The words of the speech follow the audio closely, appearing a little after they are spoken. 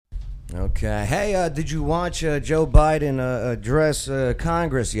Okay. Hey, did you watch Joe Biden address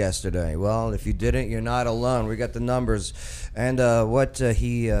Congress yesterday? Well, if you didn't, you're not alone. We got the numbers and what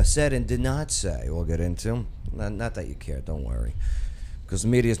he said and did not say. We'll get into. Not that you care. Don't worry, because the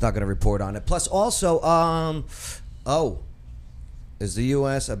media's not going to report on it. Plus, also, is the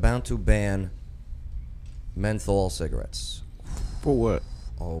U.S. about to ban menthol cigarettes? For what?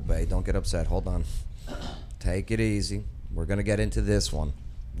 Oh, babe, don't get upset. Hold on. Take it easy. We're going to get into this one.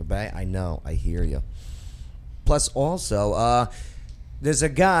 Babe, I know. I hear you. Plus, also, there's a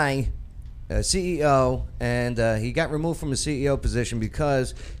guy, a CEO, and he got removed from his CEO position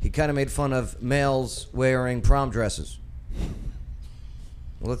because he kind of made fun of males wearing prom dresses.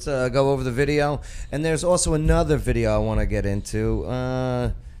 Let's go over the video. And there's also another video I want to get into.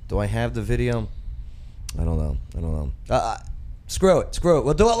 Do I have the video? I don't know. Screw it.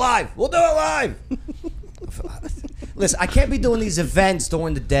 We'll do it live. Listen, I can't be doing these events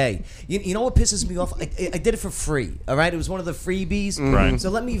during the day. You know what pisses me off? I did it for free, all right? It was one of the freebies. Right. So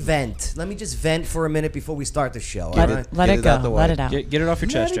let me vent. Let me just vent for a minute before we start the show, all right? Let it go. Let it out. Get it off your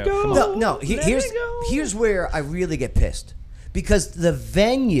chest, Joe. Come on. No. Here's where I really get pissed. Because the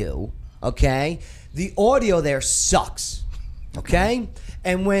venue, okay, the audio there sucks, okay?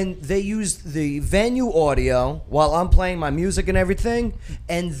 And when they use the venue audio while I'm playing my music and everything,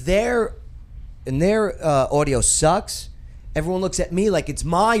 and their audio sucks, everyone looks at me like it's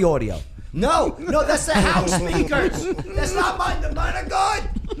my audio. No, that's the house speakers. That's not mine. Mine are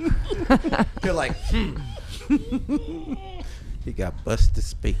good. You're like, He got busted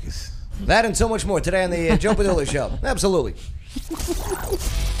speakers. That and so much more today on the Joe Padula Show. Absolutely.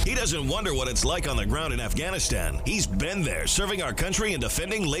 He doesn't wonder what it's like on the ground in Afghanistan. He's been there, serving our country and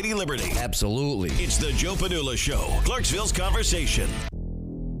defending Lady Liberty. Absolutely. It's the Joe Padula Show, Clarksville's Conversation.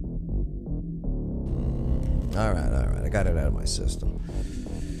 All right. I got it out of my system.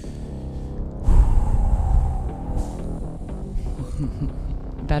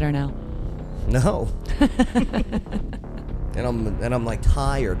 Better now. No. and I'm like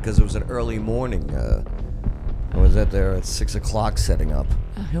tired because it was an early morning. I was at there at 6 o'clock setting up.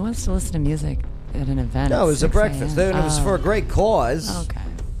 Oh, who wants to listen to music at an event? No, at it was a 6 breakfast. a.m.? It was for a great cause. Okay.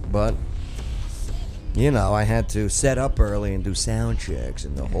 But, I had to set up early and do sound checks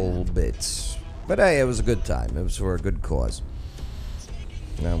and the whole bits. But hey, it was a good time. It was for a good cause.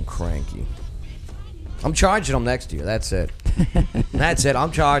 Now I'm cranky. I'm charging them next year. That's it. That's it.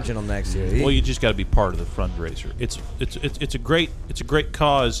 I'm charging them next year. Well, you just got to be part of the fundraiser. It's a great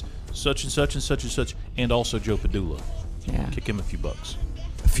cause. Such and such and such and such, and also Joe Padula. Yeah. Kick him a few bucks.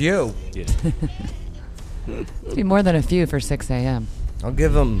 A few. Yeah. It'd be more than a few for 6 a.m. I'll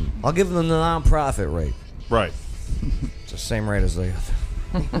give them the non-profit rate. Right. It's the same rate as the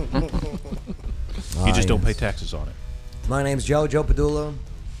other. You just don't pay taxes on it. My name's Joe Padula,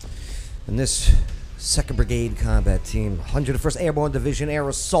 and this 2nd Brigade Combat Team, 101st Airborne Division Air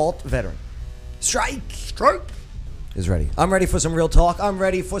Assault Veteran. Strike! Is ready. I'm ready for some real talk. I'm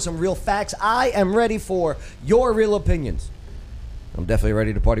ready for some real facts. I am ready for your real opinions. I'm definitely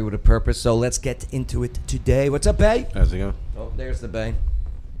ready to party with a purpose, so let's get into it today. What's up, Bay? How's it going? Oh, there's the Bay.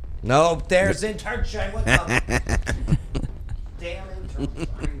 No, there's intern Shay. What's up? Damn intern.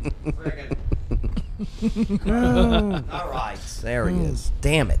 Friggin'. All right. There he is.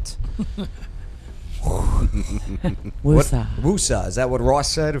 Damn it. Woosa. Woosa. Is that what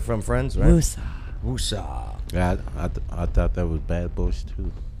Ross said from Friends, right? Woosa. Yeah, I thought that was Bad Boys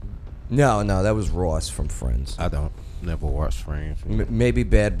too. No, that was Ross from Friends. I don't never watched Friends. Maybe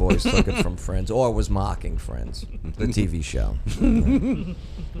Bad Boys took it from Friends, or was mocking Friends, the TV show.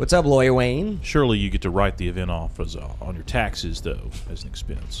 What's up, Lawyer Wayne? Surely you get to write the event off on your taxes, though, as an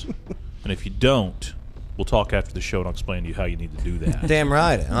expense. And if you don't, we'll talk after the show and I'll explain to you how you need to do that. Damn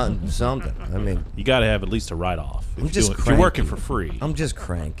right, something. I mean, you got to have at least a write-off. If cranky. you're working for free. I'm just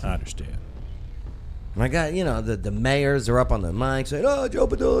cranky. I understand. And I got, the mayors are up on the mic saying, "Oh, Joe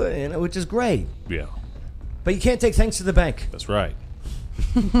Padula," which is great. Yeah. But you can't take things to the bank. That's right.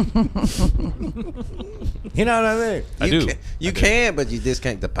 You know what I mean? I do. You can, but you just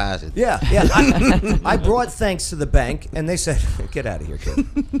can't deposit. Yeah. I brought thanks to the bank, and they said, "Get out of here, kid."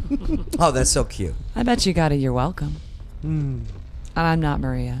 Oh, that's so cute. I bet you got a "You're welcome." I'm not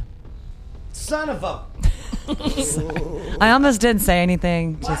Maria. Son of a... I almost didn't say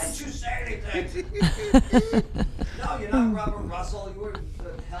anything. Why didn't you say anything? No, you're not Robert Russell. You were...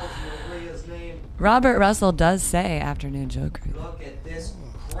 the hell's Maria's name? Robert Russell does say afternoon joke. Look at this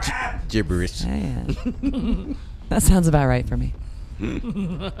crap. Gibberish. Yeah. That sounds about right for me.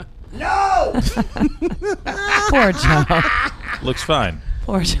 No! Poor Joe. Looks fine.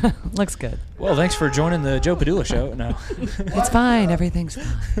 Poor Joe. Looks good. Well, thanks for joining the Joe Padula Show. No. It's fine. Everything's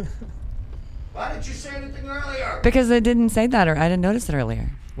fine. Why didn't you say anything earlier? Because I didn't say that, or I didn't notice it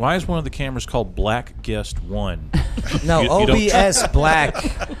earlier. Why is one of the cameras called Black Guest 1? No, You don't- OBS black.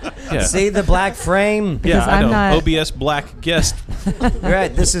 Yeah. See the black frame? Yeah, I I'm know. not- OBS Black Guest.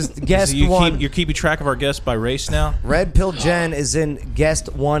 Right, this is guest So you one. you're keeping track of our guests by race now? Red Pill Jen is in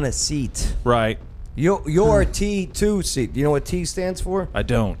guest one seat. Right. You're T2 seat. You know what T stands for? I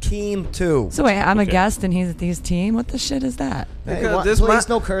don't. Team 2. So wait, I'm a Okay. guest and he's team. What the shit is that? Hey, Because please,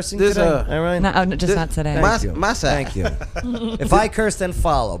 no cursing this, today. All right? No, oh, no, just not today. Thank you. my side. Thank you. If I curse, then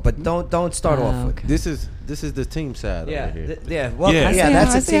follow. But don't start Oh, off with. okay. This is the team side Yeah, over here. yeah. Well, Yeah. yeah, I see that's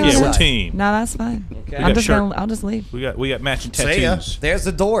how- I a see team how Yeah, it we're is. side. team. No, that's fine. Okay. I'm got just shirt. gonna. I'll just leave. We got matching See ya. tattoos. There's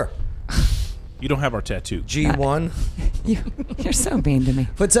the door. You don't have our tattoo. G1. You're so mean to me.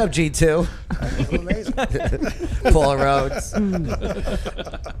 What's up, G2? Amazing. Paul Rhodes.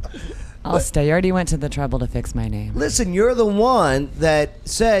 I'll stay. You already went to the trouble to fix my name. Listen, you're the one that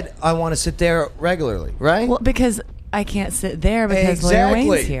said I want to sit there regularly, right? Well, because I can't sit there because Lawyer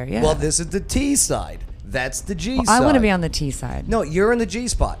Wayne's here. Yeah. Well, this is the T side. That's the G I side. want to be on the T side. No, you're in the G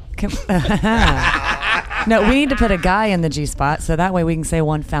spot. No, we need to put a guy in the G spot so that way we can say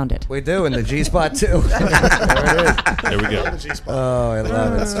one found it. We do in the G spot too. There it is. There we go. The G-spot. Oh, I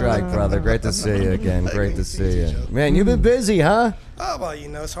love it. Strike, brother. Great to see you again. Great to see you. Man, you've been busy, huh? Oh, well,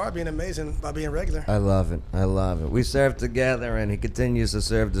 it's hard being amazing by being regular. I love it. I love it. We serve together, and he continues to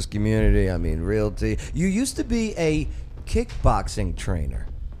serve this community. I mean, real T. You used to be a kickboxing trainer.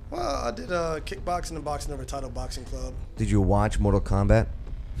 Well, I did kickboxing and boxing over Title Boxing Club. Did you watch Mortal Kombat?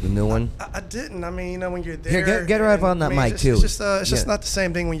 The new one? I didn't. I mean, when you're there. Here, get right on that mic, too. It's just Yeah. not the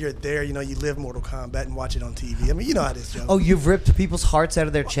same thing when you're there. You live Mortal Kombat and watch it on TV. I mean, you know how it is, Joe. Oh, you've ripped people's hearts out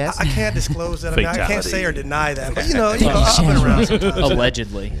of their chest? I can't disclose that. I mean, I can't Fatality. say or deny that. But, I've been around sometimes.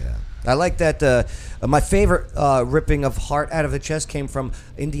 Allegedly. I like that. My favorite ripping of heart out of the chest came from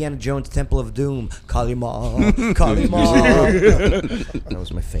Indiana Jones' Temple of Doom. Kalima, Kalima. That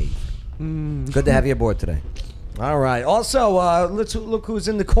was my favorite. Good to have you aboard today. All right. Also, let's look who's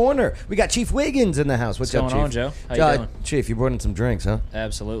in the corner. We got Chief Wiggins in the house. What's up, What's Chief? going on, Joe? How you doing? Chief, you brought in some drinks, huh?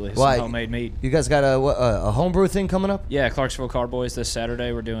 Absolutely. Why? Some homemade mead. You guys got a homebrew thing coming up? Yeah, Clarksville Carboys this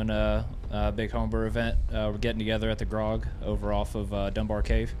Saturday. We're doing a big homebrew event. We're getting together at the Grog over off of Dunbar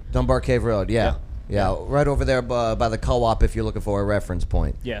Cave. Dunbar Cave Road, yeah. Yeah, right over there by the co-op if you're looking for a reference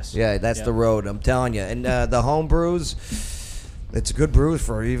point. Yes. Yeah, that's Yeah. the road, I'm telling you. And the home brews, it's a good brew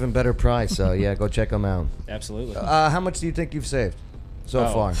for an even better price. So, yeah, go check them out. Absolutely. How much do you think you've saved so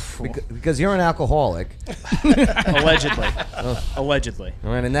Oh, far? Because you're an alcoholic. Allegedly. Allegedly.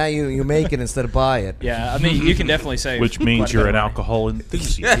 All right, and now you make it instead of buy it. Yeah, I mean, you can definitely say. Which means you're an alcohol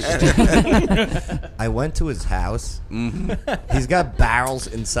enthusiast. I went to his house. He's got barrels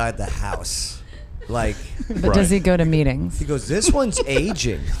inside the house. Like, But does he go to meetings? he goes, this one's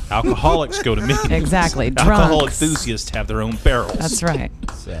aging. Alcoholics go to meetings. Exactly. Alcohol Drunks. enthusiasts have their own barrels. That's right.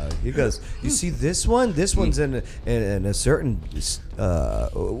 So he goes, you see this one? This one's in a certain,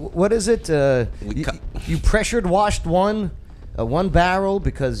 what is it? You pressured washed one barrel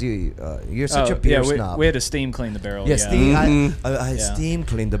because you're such a beer snob. We had to steam clean the barrel. Yeah, Yeah. I Yeah. steam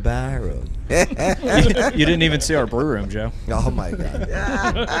cleaned the barrel. You didn't even see our brew room, Joe. Oh my god!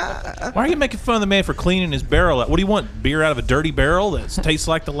 Why are you making fun of the man for cleaning his barrel? What do you want? Beer out of a dirty barrel that tastes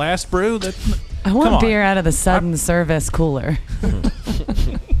like the last brew? I Come want on. beer out of the sudden service cooler.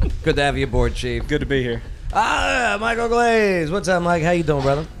 Good to have you aboard, Chief. Good to be here. Michael Glaze. What's up, Mike? How you doing,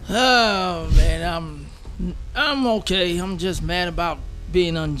 brother? Oh man, I'm okay. I'm just mad about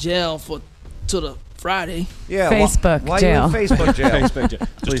being on jail to the Friday. Yeah. Facebook why jail. you in Facebook jail? Facebook, Joe.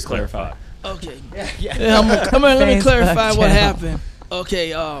 Please clarify. Okay. Yeah, let me clarify Facebook what jail. happened.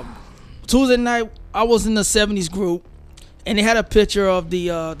 Okay. Tuesday night I was in the 70s group, and they had a picture of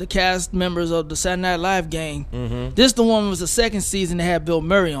the cast members of the Saturday Night Live gang. Mm-hmm. This the one was the second season that had Bill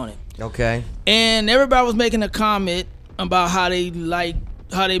Murray on it, Okay. and everybody was making a comment about how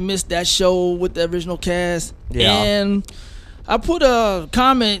they missed that show with the original cast. Yeah. And I put a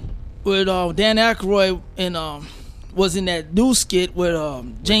comment with Dan Aykroyd and was in that news skit with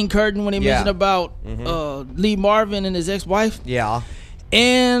Jane Curtin when they Yeah. mentioned about Lee Marvin and his ex-wife. Yeah.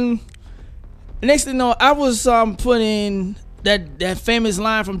 And the next thing you know, I was putting that famous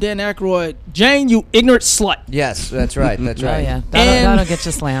line from Dan Aykroyd, "Jane, you ignorant slut." Yes, that's right. That's Oh right. yeah, And- that'll get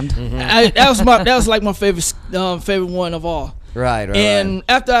you slammed. That was like my favorite one of all. Right. Right. And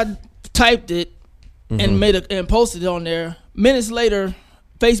after I typed it and and posted it on there, minutes later,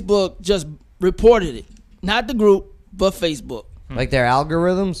 Facebook just reported it. Not the group, but Facebook. right. Like their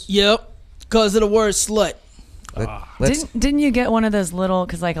algorithms. Yep, because of the word slut. Let's, Didn't you get one of those little?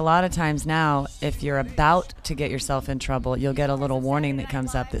 Because like a lot of times now, if you're about to get yourself in trouble, you'll get a little warning that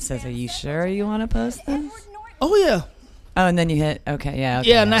comes up that says, "Are you sure you want to post this?" Oh yeah. Oh, and then you hit okay, yeah, okay,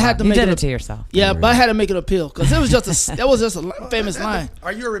 Yeah, and I had to you make did it it to yourself. Yeah, but I had to make it appeal because it was just that was just a famous line.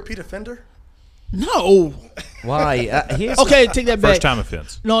 Are you a repeat offender? No. why? Here's Okay, take that back. First time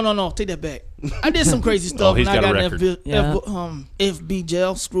offense. No, take that back. I did some crazy stuff he's and I got a got in record. FB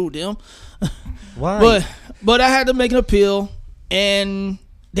jail. Screwed them. why? But I had to make an appeal, and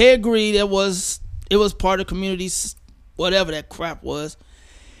they agreed it was part of community's whatever that crap was,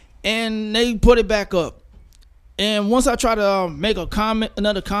 and they put it back up. And once I try to make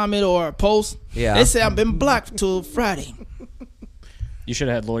another comment or a post, they say I've been blocked till Friday. You should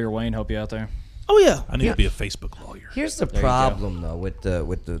have had Lawyer Wayne help you out there. Oh yeah. I need to be a Facebook lawyer. Here's the you problem though with the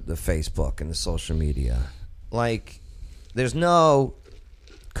Facebook and the social media. Like, there's no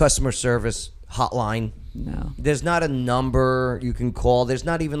customer service hotline. No. There's not a number you can call. There's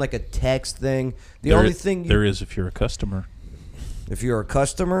not even like a text thing. The There only i- thing there is if you're a customer. if you're a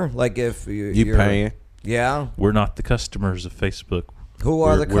customer, like if You you're paying? Yeah. We're not the customers of Facebook. Who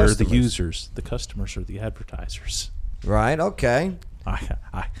are the We're customers? the users. The customers are the advertisers. Right. Okay.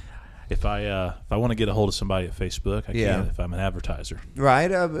 If I want to get a hold of somebody at Facebook, I Yeah. can if I'm an advertiser. Right.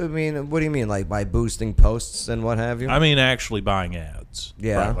 I mean, what do you mean, like by boosting posts and what have you? I mean, actually buying ads.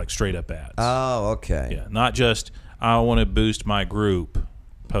 Yeah. Right, like straight up ads. Oh, okay. Yeah, not just I want to boost my group,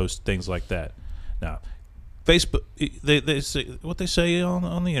 post things like that. Now, Facebook, they say what they say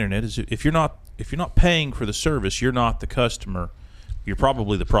on the internet is if you're not paying for the service, you're not the customer. You're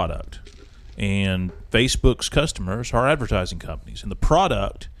probably the product. And Facebook's customers are advertising companies, and the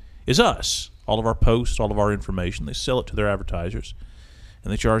product is us. All of our posts, all of our information, they sell it to their advertisers,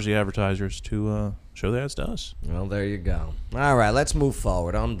 and they charge the advertisers to show the ads to us. Well, there you go. All right, let's move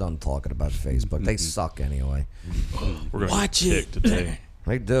forward. I'm done talking about Facebook. They suck anyway. We're going Watch to it. today.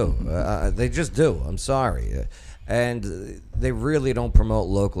 They do. They just do. I'm sorry. And they really don't promote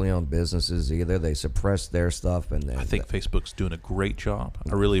locally owned businesses either. They suppress their stuff. And I think Facebook's doing a great job.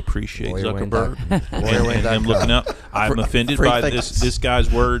 I really appreciate LawyerWayne Zuckerberg and LawyerWayne.com. him looking up. I'm offended free by things. this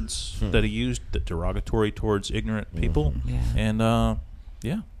guy's words that he used, that derogatory towards ignorant people. Yeah. And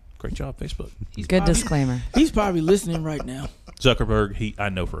yeah, great job, Facebook. Good disclaimer. He's probably listening right now. Zuckerberg, I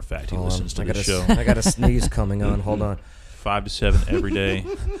know for a fact he listens to I this got show. I got a sneeze coming on. Hold on. 5 to 7 every day.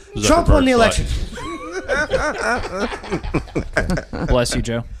 Trump won the Zuckerberg's election. Bless you,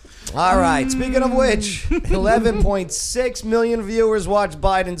 Joe. All right. Speaking of which, 11.6 million viewers watched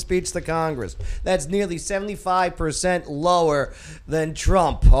Biden's speech to Congress. That's nearly 75% lower than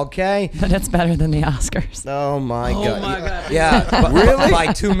Trump. Okay. But it's better than the Oscars. Oh my God. my God. Yeah. Really?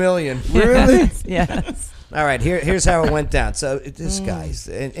 By 2 million. Really? Yes. All right. Here's how it went down. So this guy's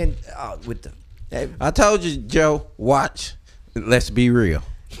and with the. I told you, Joe, watch. Let's Be Real.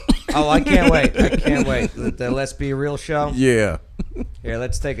 Oh, I can't wait! I can't wait. The Let's Be Real show. Yeah. Here,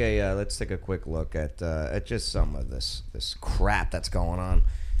 let's take a quick look at just some of this crap that's going on.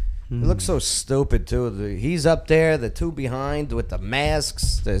 It looks so stupid too. He's up there, the two behind with the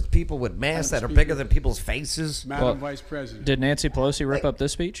masks. There's people with masks that are bigger than people's faces. Madam Vice President. Did Nancy Pelosi rip up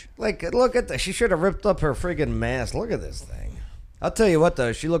this speech? Like, look at that. She should have ripped up her friggin' mask. Look at this thing. I'll tell you what,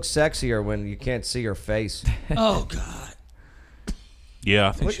 though, she looks sexier when you can't see her face. Oh God. Yeah,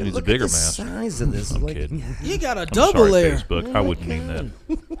 I think she needs a bigger at the mask. size of this. I'm Like, kidding. You got a I'm double sorry, layer. Facebook. I wouldn't mean that.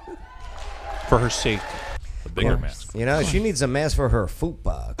 For her safety, a bigger mask. you know, she needs a mask for her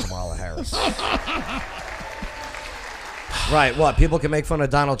fupa, Kamala Harris. Right, what? People can make fun of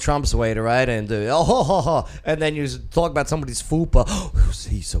Donald Trump's weight, right? And and then you talk about somebody's fupa. Oh,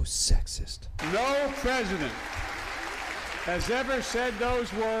 he's so sexist. No president has ever said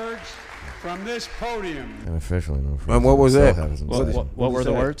those words from this podium. And officially, no. And what was that? What were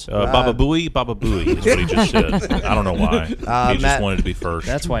the words? Baba Booey is what he just said. I don't know why. He just Matt- wanted to be first.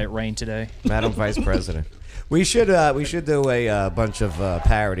 That's why it rained today. Madam Vice President. We should do a bunch of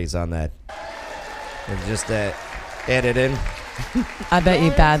parodies on that. And just edit in. I bet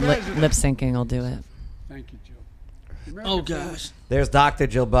you bad lip syncing will do it. Thank you, Joe. Oh gosh. There's Dr.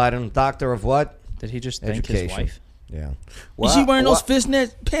 Jill Biden. Doctor of what? Did he just thank his Education. wife? Yeah. Is she wearing those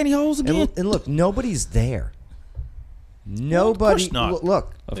fishnet pantyhose again? And look, nobody's there. Nobody. course not.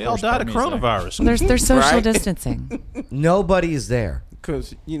 Look, They all course, died of Barney's there. coronavirus. There's social Right. distancing. nobody's there.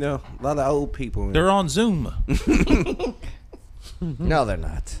 Because, a lot of old people. They're on Zoom. No, they're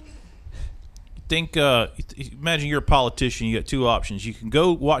not. Think. Imagine you're a politician. You got two options. You can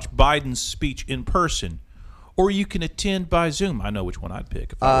go watch Biden's speech in person, or you can attend by Zoom. I know which one I'd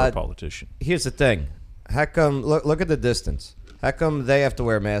pick if I were a politician. Here's the thing. How come? Look at the distance. How come they have to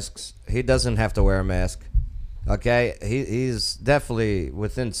wear masks? He doesn't have to wear a mask. Okay, he's definitely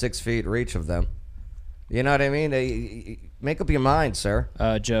within 6 feet reach of them. You know what I mean? Make up your mind, sir.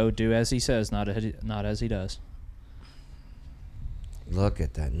 Joe, do as he says, not as he does. Look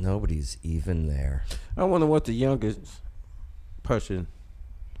at that. Nobody's even there. I wonder what the youngest person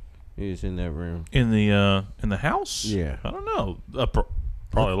is in that room. In the house? Yeah. I don't know.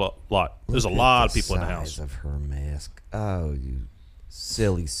 Probably a lot. There's a lot of people in the house. Size of her mask. Oh, you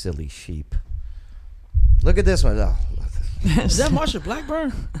silly, silly sheep. Look at this one. Oh. Is that Marsha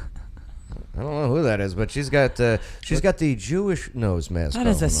Blackburn? I don't know who that is, but she's got the Jewish nose mask. That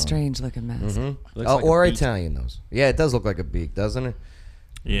is a on. strange looking mask. Like or a beak. Italian nose. Yeah, it does look like a beak, doesn't it?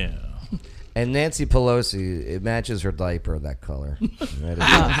 Yeah. And Nancy Pelosi, it matches her diaper, that color.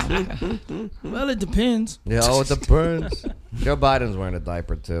 That is Well, it depends. yeah, it depends. Joe Biden's wearing a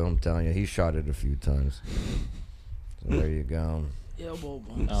diaper, too. I'm telling you. He shot it a few times. So there you go. Elbow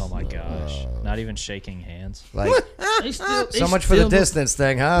bumps. Oh my gosh! Not even shaking hands. Like, They still, so much for the distance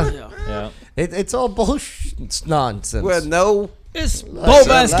thing, huh? Yeah. Yeah. It's all bullshit. It's nonsense. Well, no. It's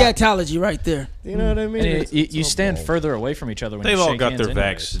bovine scatology right there. You know what I mean? And It's you all stand bull. further away from each other when They've you all shake got hands their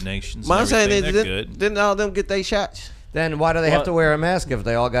anyways. vaccinations. My and saying everything. is, They're good. didn't all them get their shots? Then why do they have Well- to wear a mask if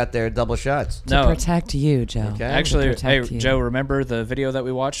they all got their double shots? To No, protect you, Joe. Okay. actually, To protect hey you. Joe, remember the video that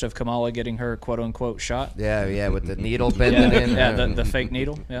we watched of Kamala getting her quote unquote shot? Yeah, with the needle bending in. Yeah, the fake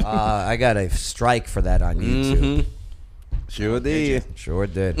needle. Yeah. I got a strike for that on YouTube. Sure did. Sure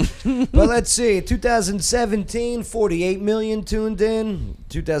did. Well, let's see. 2017, 48 million tuned in.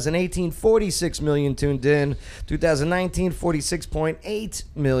 2018, 46 million tuned in. 2019, 46.8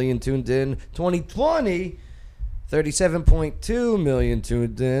 million tuned in. 2020, 37.2 million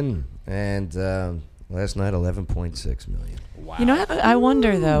tuned in. And last night, 11.6 million. You know, I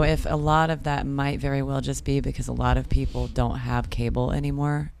wonder though if a lot of that might very well just be because a lot of people don't have cable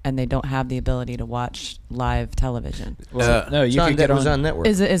anymore and they don't have the ability to watch live television. Well, no, you could That get was on. on network.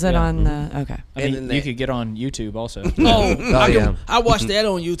 Is it Yeah. on the okay? I mean, Internet. you could get on YouTube also. I watched that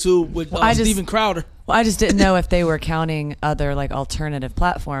on YouTube with I just- Steven Crowder. Well, I just didn't know if they were counting other like alternative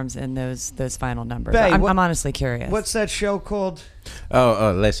platforms in those final numbers. Bae, I'm, what- I'm honestly curious. What's that show called?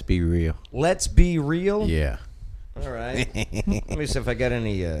 Let's be real. Let's Be Real? Yeah. All right. Let me see if I got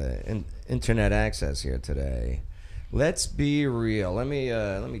any internet access here today. Let's be real. Let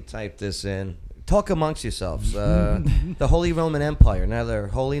me type this in. Talk amongst yourselves. The Holy Roman Empire. Neither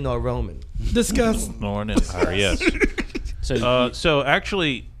holy nor Roman. Discuss. Nor an empire, yes. So So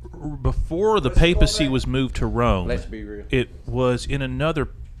actually, before the papacy was moved to Rome, Let's be real. it was in another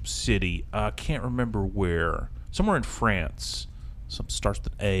city. I can't remember where. Somewhere in France. Something starts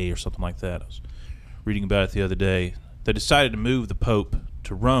with an A or something like that. I was reading about it the other day. They decided to move the Pope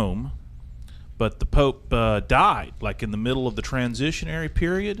to Rome, but the Pope died, like in the middle of the transitionary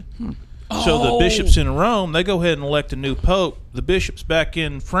period. So the bishops in Rome, they go ahead and elect a new Pope. The bishops back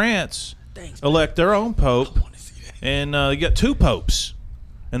in France elect their own Pope, and you got two popes,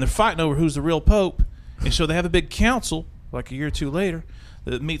 and they're fighting over who's the real Pope. And so they have a big council, like a year or two later,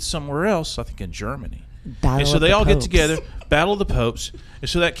 that meets somewhere else, I think in Germany. Battle And so of they the all get Popes. together, battle of the popes, and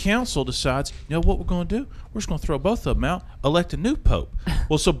so that council decides, you know what we're going to do? We're just going to throw both of them out, elect a new pope.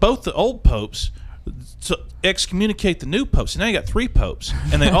 Well, so both the old popes excommunicate the new popes. So now you got three popes,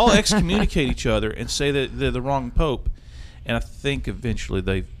 and they all excommunicate each other and say that they're the wrong pope. And I think eventually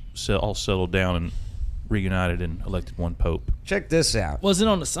they all settled down and reunited and elected one pope. Check this out. Was it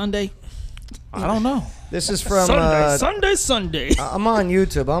on a Sunday? I don't know. This is from Sunday. I'm on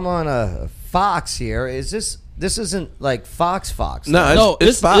YouTube. I'm on Fox here. Is this isn't like Fox? No,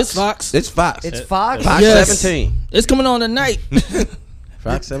 it's Fox. It's Fox. It's Fox. It's Fox. Fox Yes. 17. It's coming on tonight.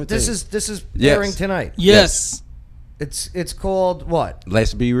 Fox 17. This is Yes. airing tonight. Yes. It's called what?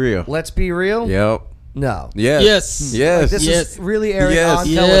 Let's be real. Let's Be Real? Yep. No. Yes. Yes. Yes. This Yes. is really airing Yes. on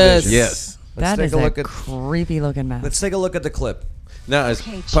Yes. television. Yes. Let's That take is a look a at creepy looking mask. Let's take a look at the clip. No, it's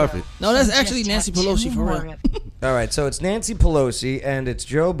perfect. No, that's actually Nancy Pelosi for real. All right, so it's Nancy Pelosi and it's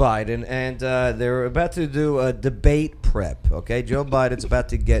Joe Biden, and they're about to do a debate prep. Okay, Joe Biden's about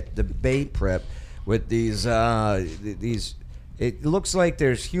to get debate prep with these. It looks like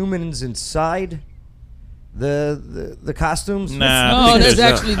there's humans inside the costumes. Nah, I No, think that's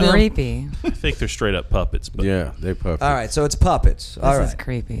there's- actually them. creepy. I think they're straight up puppets. But Yeah, they're perfect. All right, so it's puppets. All This right, is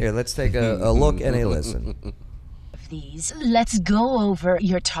creepy. Here, let's take a look and a listen. These. Let's go over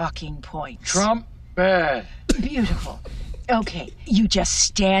your talking points. Trump, bad. Beautiful. Okay, you just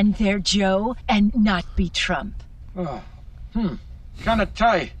stand there, Joe, and not be Trump. Kind of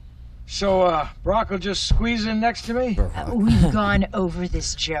tight. So, Brock will just squeeze in next to me? We've gone over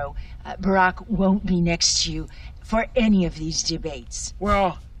this, Joe. Barack won't be next to you for any of these debates.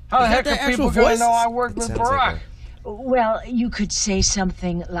 Well, How the Is heck that the are people actual going voice? to know I worked with Sounds Barack? like Well, you could say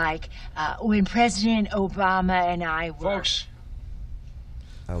something like, when President Obama and I were... Folks,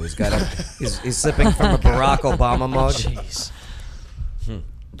 Oh, he's got he's sipping from a Barack Obama mug. Jeez.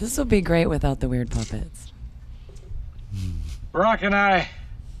 This would be great without the weird puppets. Barack and I,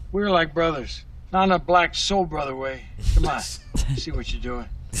 we were like brothers. Not in a black soul brother way. Come on, see what you're doing.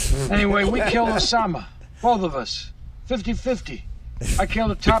 Anyway, we killed Osama. Both of us. 50-50. I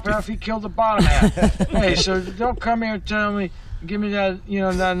killed the top half, he killed the bottom half. Hey, so don't come here and tell me, give me that,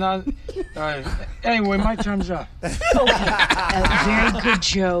 anyway, my time's up. Very good,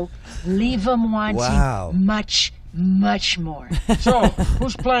 Joe. Leave them wanting Wow. much, much more. So,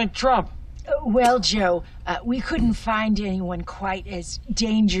 who's playing Trump? Well, Joe, we couldn't find anyone quite as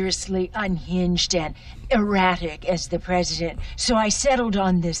dangerously unhinged and erratic as the president, so I settled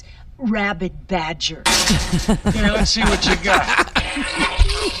on this rabid badger. Here, let's see what you got.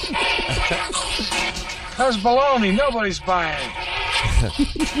 That's baloney. Nobody's buying it.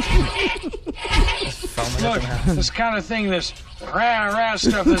 Look, this kind of thing, this rah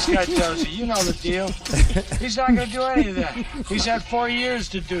stuff this guy tells you, you know the deal. He's not going to do any of that. He's had 4 years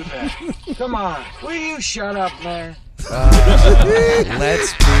to do that. Come on. Will you shut up, man?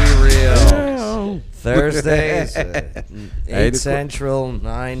 Let's be real. Thursdays, 8 Central,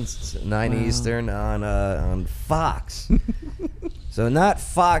 9 Eastern on Fox. So not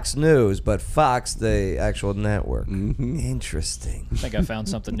Fox News, but Fox, the actual network. Interesting. I think I found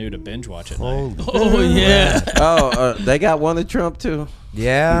something new to binge watch at night. Oh yeah. They got one of Trump too.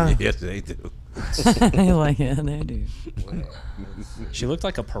 Yeah. Yes, they do. Like, yeah, they do. She looked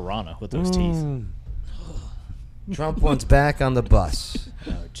like a piranha with those teeth. Trump wants back on the bus.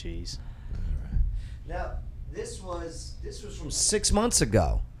 Oh, jeez. Now, this was from 6 months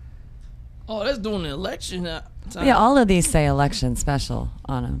ago. Oh, that's during the election time. Yeah, all of these say election special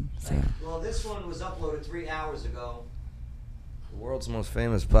on them. So. Well, this one was uploaded 3 hours ago. The world's most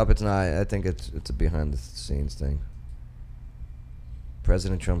famous puppets, and I think it's a behind the scenes thing.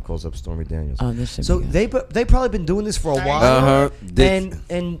 President Trump calls up Stormy Daniels. Oh, this should So be good. they probably been doing this for a while,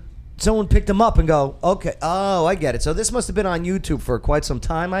 and someone picked them up and go, okay, oh, I get it. So this must have been on YouTube for quite some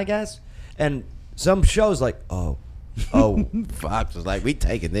time, I guess. And some shows like, oh, Fox was like, we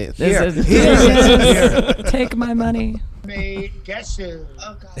taking this. Here. Take my money. Me, guess who?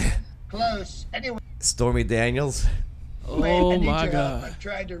 Oh God, close. Anyway, Stormy Daniels. I Oh need my your help. God. I'm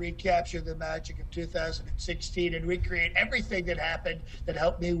trying to recapture the magic of 2016 and recreate everything that happened that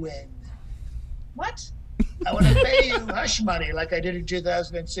helped me win. What? I want to pay you hush money like I did in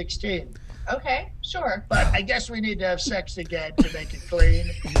 2016. Okay, sure. But I guess we need to have sex again to make it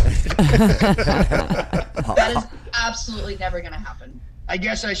clean. That is absolutely never going to happen. I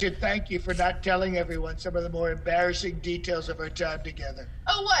guess I should thank you for not telling everyone some of the more embarrassing details of our time together.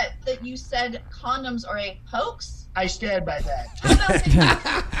 Oh, what? That you said condoms are a hoax? I stand by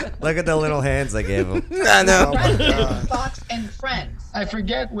that. Look at the little hands I gave him. I know. Friends, Fox and Friends. I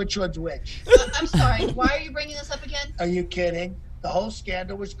forget which one's which. I'm sorry. Why are you bringing this up again? Are you kidding? The whole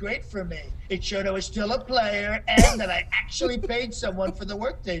scandal was great for me. It showed I was still a player and that I actually paid someone for the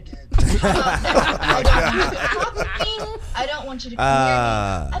work they did. I don't want you to come near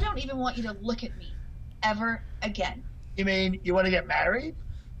me. I don't even want you to look at me ever again. You mean you want to get married?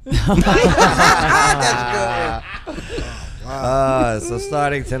 So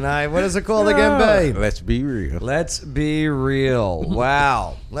starting tonight, what is it called again, babe? Let's be real. Let's be real.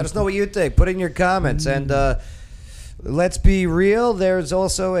 Wow. Let us know what you think. Put in your comments. And let's be real. There's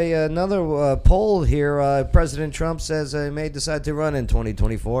also another poll here. President Trump says he may decide to run in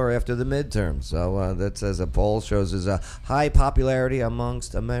 2024 after the midterms. So that says a poll shows his high popularity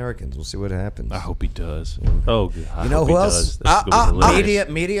amongst Americans. We'll see what happens. I hope he does. Oh, God. You know who else? Media.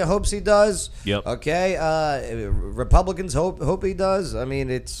 Media hopes he does. Yep. Okay. Republicans hope he does. I mean,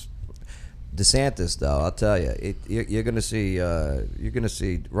 it's DeSantis, though. I'll tell you, you're going to see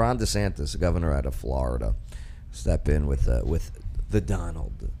Ron DeSantis, governor out of Florida, step in with the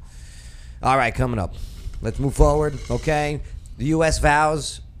Donald. All right, coming up. Let's move forward. Okay. The U.S.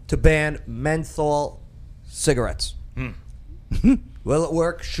 vows to ban menthol cigarettes. Will it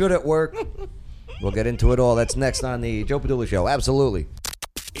work? Should it work? We'll get into it all. That's next on the Joe Padula Show. Absolutely.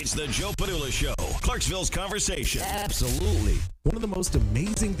 It's the Joe Padula Show, Clarksville's conversation. Absolutely. One of the most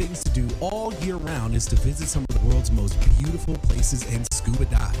amazing things to do all year round is to visit some of the world's most beautiful places and scuba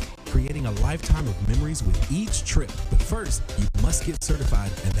dive. creating a lifetime of memories with each trip. But first, you must get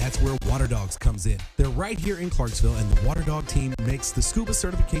certified, and that's where Water Dogs comes in. They're right here in Clarksville, and the Water Dog team makes the scuba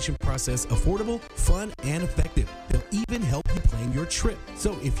certification process affordable, fun, and effective. They'll even help you plan your trip.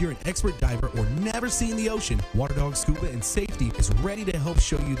 So if you're an expert diver or never seen the ocean, Water Dog Scuba and Safety is ready to help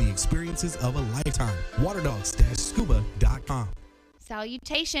show you the experiences of a lifetime. waterdogs-scuba.com.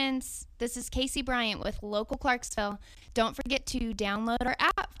 Salutations! This is Casey Bryant with Local Clarksville. Don't forget to download our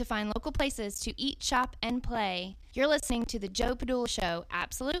app to find local places to eat, shop, and play. You're listening to The Joe Padula Show.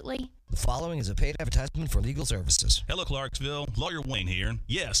 Absolutely. The following is a paid advertisement for legal services. Hello, Clarksville. Lawyer Wayne here.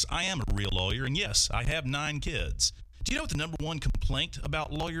 Yes, I am a real lawyer, and yes, I have 9 kids. Do you know what the number one complaint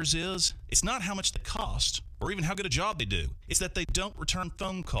about lawyers is? It's not how much they cost or even how good a job they do. It's that they don't return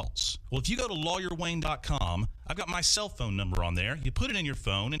phone calls. Well, if you go to lawyerwayne.com, I've got my cell phone number on there. You put it in your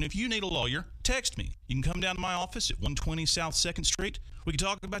phone, and if you need a lawyer, text me. You can come down to my office at 120 South 2nd Street. We can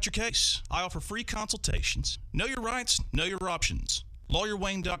talk about your case. I offer free consultations. Know your rights, know your options.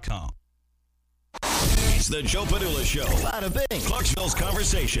 lawyerwayne.com. It's the Joe Padula Show. Bada bing. Clarksville's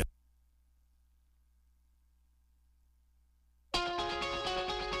conversation.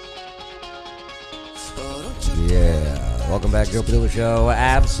 Yeah, welcome back to Joe Padula Show.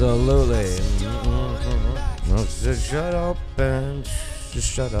 Absolutely. Just shut up and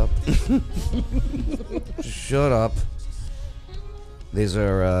just shut up. Just shut up. These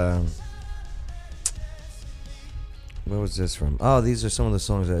are, where was this from? Oh, these are some of the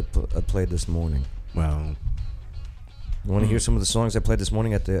songs I played this morning. Wow. You want to hear some of the songs I played this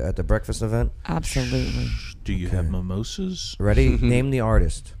morning at the breakfast event? Absolutely. Do you have mimosas? Ready? Name the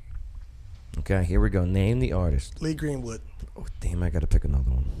artist. Okay, here we go. Name the artist. Lee Greenwood. Oh, damn, I got to pick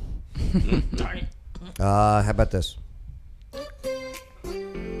another one. Darn it. How about this?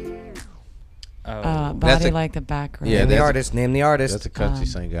 Body Like the Background. Name the artist. Name the artist. That's a country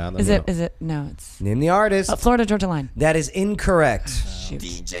singer. I don't Is know. it? No, it's. Name the artist. Florida Georgia Line. That is incorrect.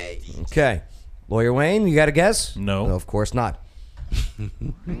 DJ. Okay. Lawyer Wayne, you got a guess? No. Of course not.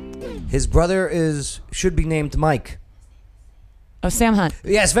 His brother should be named Mike. Oh, Sam Hunt.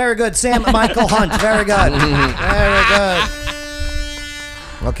 Yes, very good. Michael Hunt. Very good. Very good.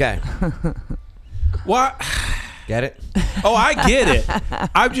 Okay. What? Get it? Oh, I get it.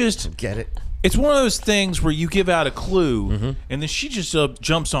 I'm just get it. It's one of those things where you give out a clue, and then she just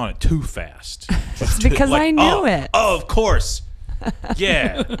jumps on it too fast. It's because I knew it. Oh, of course.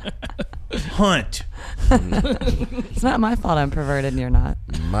 Yeah. Hunt. It's not my fault I'm perverted and you're not.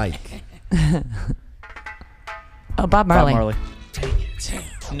 Mike. Oh, Bob Marley. Bob Marley.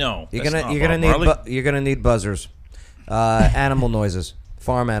 No, you're gonna need buzzers, animal noises,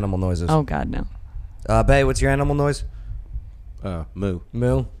 farm animal noises. Oh God, no. Bay, what's your animal noise? Moo.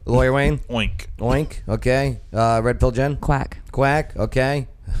 Moo. Lawyer Wayne. Oink. Oink. Okay. Red Pill Jen. Quack. Quack. Okay.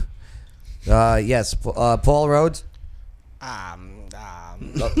 Yes. Paul Rhodes.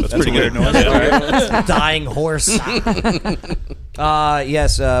 That's pretty good noise. Dying horse.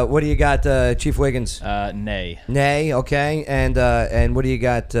 Yes. What do you got, Chief Wiggins? Nay. Nay. Okay. And what do you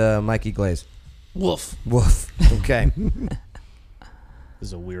got, Mikey Glaze? Woof. Woof. Okay. This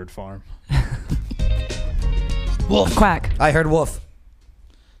is a weird farm. Wolf. Quack. I heard woof.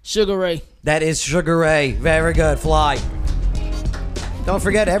 Sugar Ray. That is Sugar Ray. Very good. Fly. Don't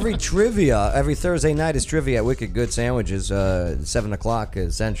forget, every Thursday night is trivia at Wicked Good Sandwiches, 7 o'clock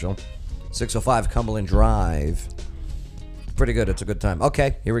Central, 605 Cumberland Drive. Pretty good. It's a good time.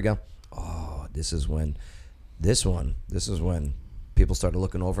 Okay, here we go. Oh, this is when people started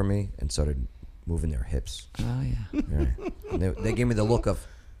looking over me and started moving their hips. Oh, yeah. Right. And they gave me the look of,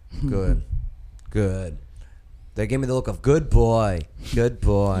 good. They gave me the look of, good boy.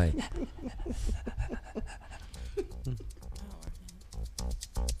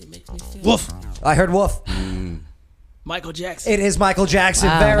 Woof. I heard woof. Michael Jackson. It is Michael Jackson.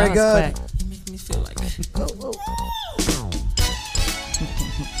 Wow, Very that was good. quick. You make me feel like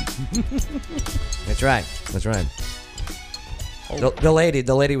That's right.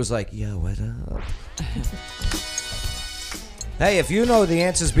 The lady was like, "Yo, what up?" Hey, if you know the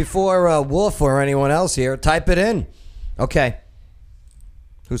answers before Wolf or anyone else here, type it in. Okay.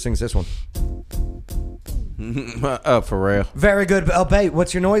 Who sings this one? Pharrell. Very good. Bay,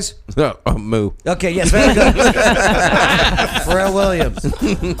 what's your noise? Moo. Okay, yes, very good. Pharrell Williams.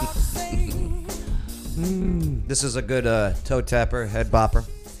 This is a good toe tapper, head bopper.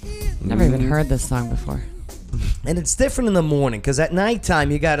 Never even heard this song before. And it's different in the morning because at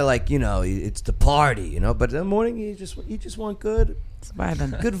nighttime you gotta it's the party, But in the morning you just want good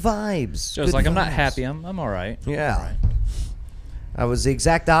vibes. So it's like I'm not happy. I'm all right. Yeah. All right. I was the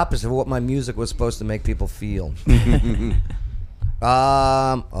exact opposite of what my music was supposed to make people feel.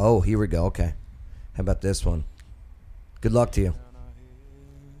 Oh, here we go. Okay. How about this one? Good luck to you.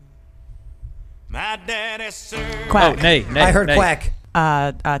 My daddy served. Quack. Oh, nay. I heard Quack.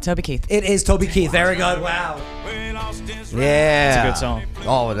 Toby Keith. It is Toby Keith. Very good. Wow. Yeah. It's a good song.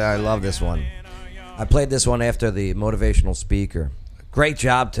 Oh, I love this one. I played this one after the motivational speaker. Great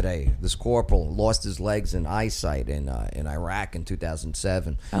job today. This corporal lost his legs and eyesight in Iraq in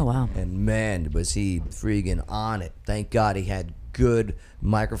 2007. Oh, wow. And man, was he freaking on it. Thank God he had good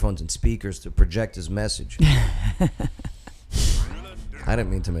microphones and speakers to project his message. I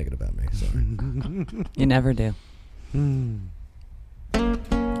didn't mean to make it about me. Sorry. You never do.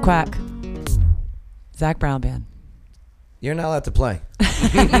 Quack. Zach Brown Band. You're not allowed to play.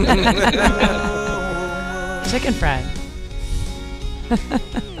 Chicken fried.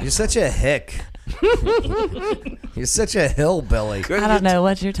 You're such a hick. You're such a hillbilly. I don't know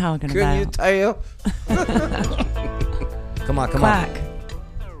what you're talking Couldn't you about. tell? Come on. Quack.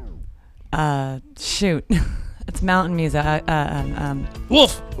 Shoot. It's mountain music.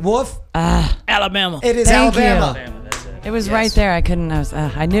 Wolf. Wolf. Alabama. It is Thank Alabama. It was Yes. right there. I couldn't.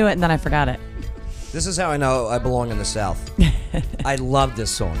 I knew it and then I forgot it. This is how I know I belong in the South. I love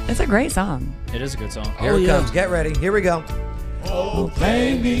this song. It's a great song. It is a good song. Here it comes. Get ready. Here we go. Oh,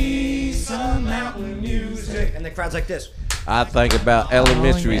 play me some mountain music. And the crowd's like this. I think about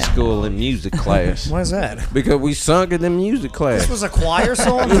elementary school and music class. Why is that? Because we sung it in music class. This was a choir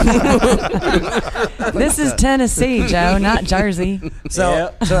song? This is Tennessee, Joe, not Jersey.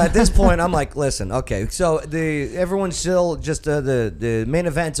 So at this point, I'm like, listen, okay. So everyone's still just the main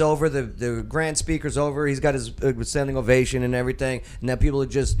event's over. The grand speaker's over. He's got his standing ovation and everything. And now people are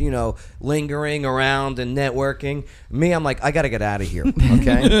just lingering around and networking. Me, I'm like, I got to get out of here.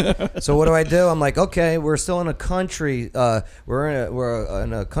 Okay. So what do? I'm like, okay, we're still in a country. We're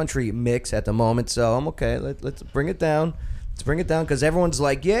in a country mix at the moment. So I'm okay. Let's bring it down. Let's bring it down because everyone's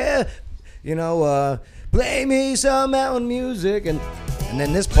like, yeah, play me some mountain music, and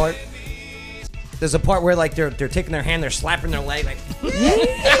then this part. There's a part where like they're taking their hand, they're slapping their leg, like,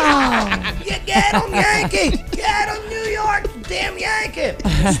 yeah, get 'em Yankee, get 'em New York, damn Yankee,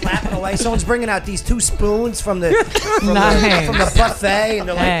 they're slapping away. Someone's bringing out these 2 spoons from the buffet, and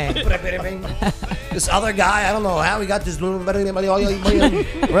they're like, this other guy, I don't know how he got this, right?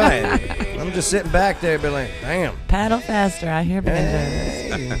 I'm just sitting back there, be like, damn. Paddle faster, I hear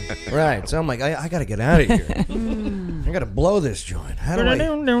banjos. Right, so I'm like, I gotta get out of here. I gotta blow this joint. How do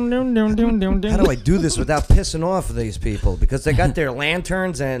I do this without pissing off these people? Because they got their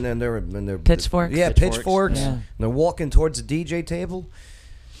lanterns and their pitchforks. Yeah, pitchforks. Yeah. And they're walking towards the DJ table.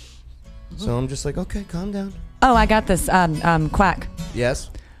 So I'm just like, okay, calm down. Oh, I got this. Quack. Yes.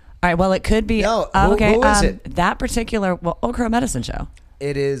 All right. Well, it could be. No. Okay. Who is it? That particular Old Crow Medicine Show.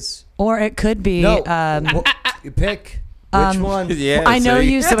 It is. Or it could be. No. You pick. Which one? Yeah, I know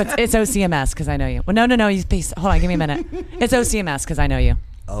you, so it's OCMS because I know you. Well, no. Hold on, give me a minute. It's OCMS because I know you.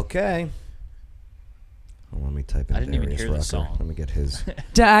 Okay. Let me type in. I didn't even Darius hear the Rucker. song. Let me get his.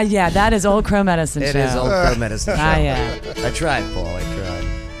 Yeah, that is Old Crow Medicine Show. It is Old Crow Medicine Show. Yeah. I tried, Paul. I tried.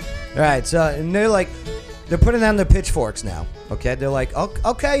 All right, so and they're putting down their pitchforks now. Okay, they're like,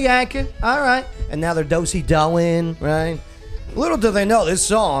 okay, Yankee, all right, and now they're do-si-doing, right? Little do they know, this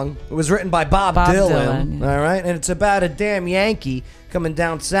song was written by Bob Dylan, yeah. all right, and it's about a damn Yankee coming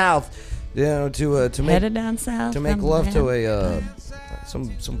down south, to make Headed down south to make love to a some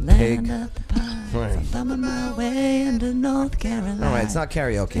pig. Right. I'm on my way into North Carolina. All right, it's not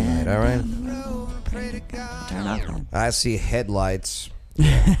karaoke night, all right? Turn off then. I see headlights.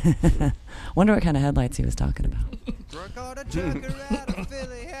 Wonder what kind of headlights he was talking about.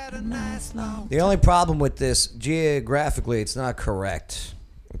 The only problem with this, geographically, it's not correct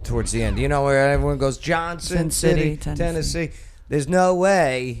towards the end. You know where everyone goes, Johnson City, Tennessee. There's no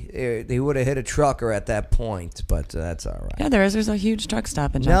way he would have hit a trucker at that point, but that's all right. Yeah, there's a huge truck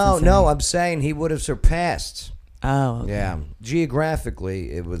stop in Johnson City. No, I'm saying he would have surpassed. Oh, okay. Yeah.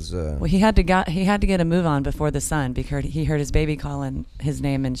 Geographically, it was. Well, he had to get a move on before the sun because he heard his baby calling his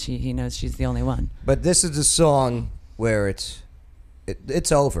name, and he knows she's the only one. But this is a song where it's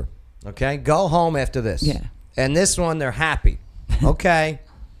over. Okay, go home after this. Yeah. And this one, they're happy. Okay,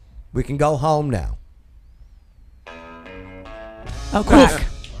 we can go home now. Oh, Quack.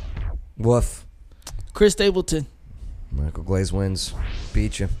 Woof. Chris Stapleton. Michael Glaze wins.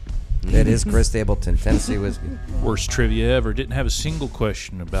 Beat you. It is Chris Stapleton, Tennessee whiskey. Worst trivia ever. Didn't have a single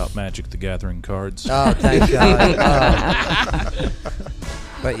question about Magic the Gathering cards. Oh, thank God.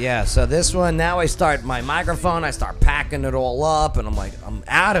 But yeah, so this one, now I start my microphone, I start packing it all up, and I'm like, I'm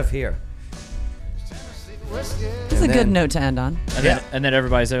out of here. It's a good note to end on. And then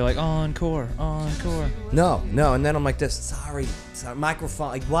everybody's there like, encore, encore. No, and then I'm like this. Sorry, microphone.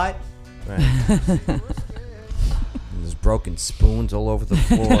 Like what? Right. There's broken spoons all over the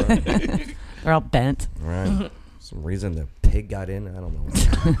floor. They're all bent. Right. Some reason the pig got in. I don't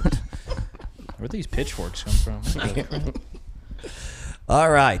know. Where'd these pitchforks come from? All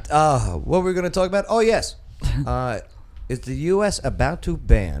right. What we're going to talk about? Oh, yes. Is the U.S. about to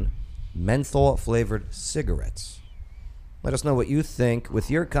ban menthol-flavored cigarettes? Let us know what you think with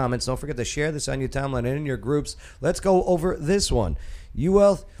your comments. Don't forget to share this on your timeline and in your groups. Let's go over this one.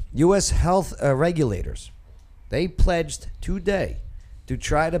 U.S. health regulators, they pledged today to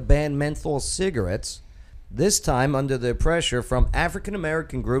try to ban menthol cigarettes, this time under the pressure from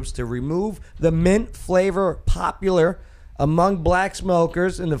African-American groups to remove the mint flavor popular among black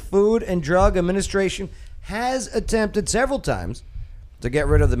smokers. And the Food and Drug Administration has attempted several times to get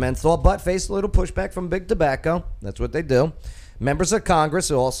rid of the menthol, but faced a little pushback from big tobacco. That's what they do. Members of Congress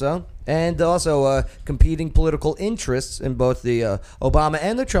also, and also competing political interests in both the Obama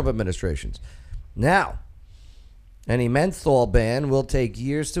and the Trump administrations. Now, any menthol ban will take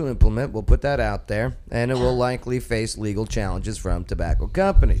years to implement. We'll put that out there, and it will likely face legal challenges from tobacco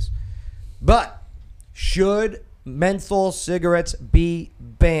companies. But should menthol cigarettes be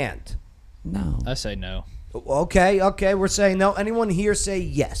banned? No. I say no. Okay, we're saying no. Anyone here say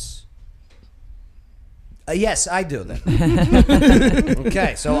yes? Yes, I do then.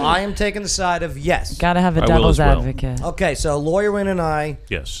 Okay, so I am taking the side of yes. Gotta have a I will devil's as well. advocate. Okay, so Lawyer Win and I,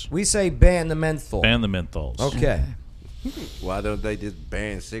 Yes. we say ban the menthol. Ban the menthols. Okay. Why don't they just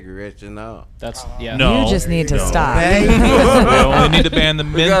ban cigarettes and all? That's yeah. No. You just need to No. stop. We only need to ban the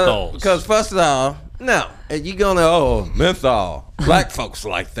menthols. Because first of all, no, you're gonna menthol. Black folks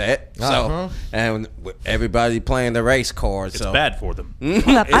like that. So and everybody playing the race card. It's so bad for them.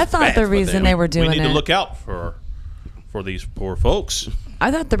 I thought the reason they were doing we need it. to look out for these poor folks. I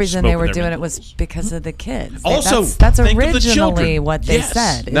thought the reason they Smoking were their doing it menthols. was because of the kids. Also, that's think of the originally children. what they Yes.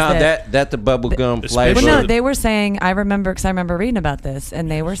 said. is No, that the bubble gum flavor. Well, no, they were saying. I remember because I remember reading about this, and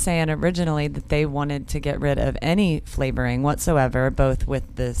they were saying originally that they wanted to get rid of any flavoring whatsoever, both with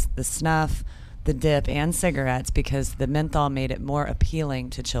the snuff, the dip, and cigarettes, because the menthol made it more appealing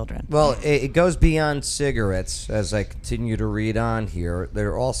to children. Well, it goes beyond cigarettes. As I continue to read on here,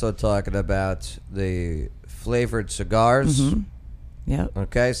 they're also talking about the flavored cigars. Mm-hmm. Yep.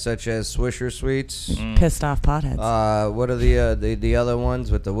 Okay, such as Swisher Sweets. Pissed off potheads. What are the other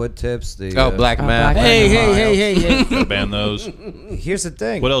ones with the wood tips? The Black Mouth. Hey. Gotta ban those. Here's the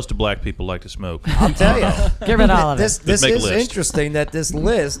thing. What else do black people like to smoke? I'll tell you. Get rid of all of it. This make a is list. interesting that this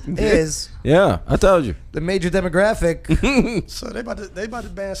list is Yeah, I told you. the major demographic. So they about to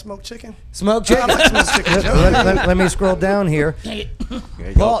ban smoked chicken. Smoked chicken. I like smoked chicken. Joe. Let me scroll down here.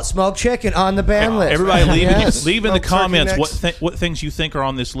 Paul, smoked chicken on the ban list. Everybody leave, Yes. leave in the Smoked turkey comments necks. what things you think are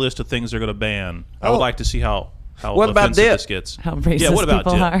on this list of things they're going to ban. I Oh. would like to see how What about offensive dip? this gets. How racist yeah, what about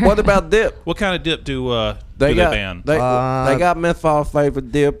people dip? are. What about dip? What kind of dip do They they got ban? they got menthol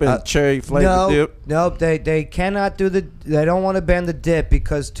flavored dip and cherry flavored dip. No, they cannot do the. They don't want to ban the dip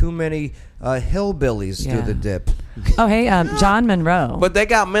because too many hillbillies do Yeah. the dip. Oh, hey, John Monroe. But they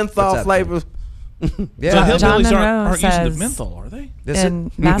got menthol What's up, flavors. Yeah, So John hillbillies Monroe aren't using the says- menthol, are they?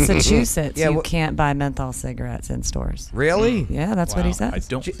 in Massachusetts, Yeah, you can't buy menthol cigarettes in stores. Really? Yeah, that's what he says. I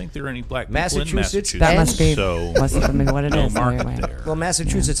don't think there are any black people Massachusetts? in Massachusetts. That must be so what it no is. market Anyway. there. Well,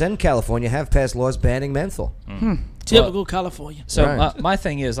 Massachusetts and California have passed laws banning menthol. Typical California. So Right. my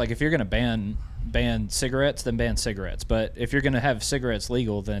thing is, like, if you're gonna ban cigarettes, then ban cigarettes. But if you're gonna have cigarettes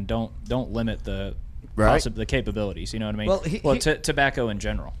legal, then don't limit the the capabilities. You know what I mean? Well, tobacco in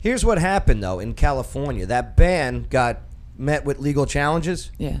general. Here's what happened though in California. That ban got met with legal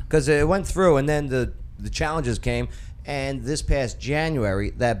challenges. Yeah. Because it went through, and then the challenges came, and this past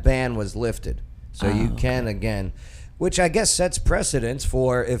January that ban was lifted, so you can again. Which I guess sets precedence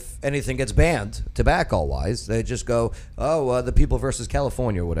for if anything gets banned, tobacco-wise. They just go, the people versus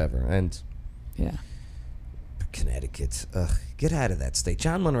California or whatever. And Yeah. Connecticut, get out of that state.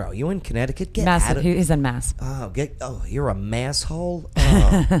 John Monroe, you in Connecticut? Get out of He's in Mass. you're a masshole?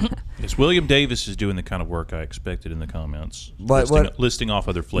 Oh. Yes, William Davis is doing the kind of work I expected in the comments. What- listing off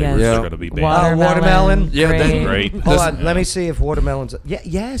other flavors Yeah. that are going to be banned. Watermelon? Yeah, grape. Grape. Hold on, let me see if watermelon's...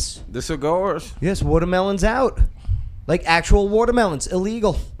 yes. The cigars. Yes, watermelon's out. Like actual watermelons,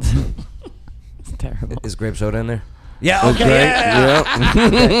 illegal. It's terrible. Is grape soda in there? Yeah, Okay. okay. Yeah.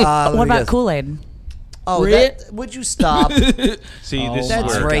 Okay, let What me about guess. Kool-Aid? Oh, Red? Would you stop? See, Oh, this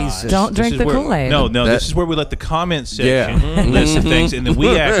that's is where, racist. Don't drink the Kool-Aid. No, this is where we let the comment section Yeah. list of things, and then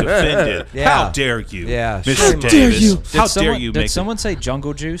we act offended. Yeah. How dare you, Yeah. Mr. How Davis? dare you? How dare you Did make someone say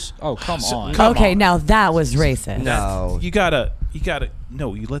jungle juice? Oh, come on. Okay, now that was racist. No. You gotta.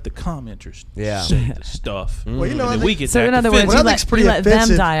 No, you let the commenters say the stuff. Well, you know, and then we get So to in act other words, what offended. I think's pretty let them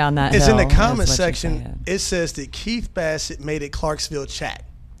offensive die on that is in the hill, comment is what you're section. saying. It says that Keith Bassett made it Clarksville chat.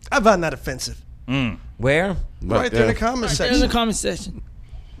 I find that offensive. Where? Right there in the comment In section. the comment section.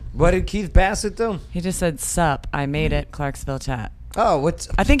 What did Keith Bassett do? He just said, "Sup, I made it, Clarksville chat." Oh, what's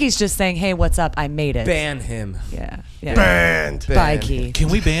I think he's just saying, "Hey, what's up? I made it." ban him? Yeah. Yeah. Banned. Bye, Keith. Can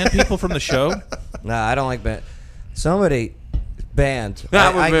we ban people from the show? Nah, I don't like ban. Somebody banned.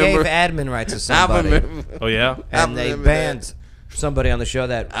 I I gave remember. admin rights to I somebody, remember. Oh yeah. and they remember banned somebody on the show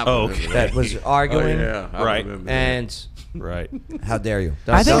that that was arguing. I Right. remember that. And Right. how dare you?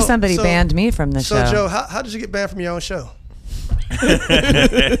 I think So- somebody so- banned me from the So, show. Joe, how did you get banned from your own show?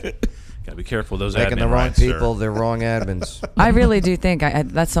 Gotta be careful with those Making the admin wrong rights, sir. people, the wrong admins. I really do think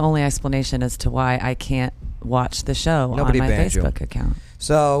that's the only explanation as to why I can't watch the show Nobody on my banned you. Facebook account.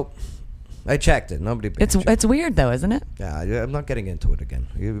 So I checked it. Nobody banned you. It's weird though, isn't it? Yeah, I'm not getting into it again.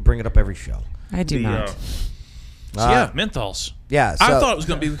 You bring it up every show. I do not. So yeah, menthols. Yeah, I so- thought it was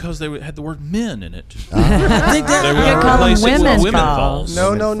going to be because they had the word "men" in it. I think that They were You going to call them replace it with women women-thols.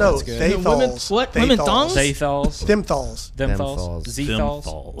 No. good. They Women- thalls. what? They Women thalls. thongs? Zaythals. Themthalls. Themthalls.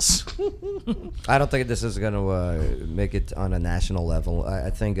 Themthols. Zethals. I don't think this is going to make it on a national level. I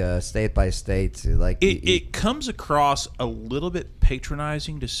think state by state, like It comes across a little bit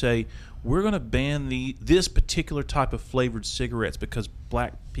patronizing to say we're going to ban this particular type of flavored cigarettes because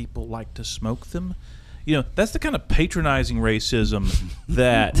black people like to smoke them. You know, that's the kind of patronizing racism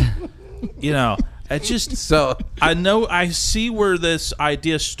that, you know, it just. So I see where this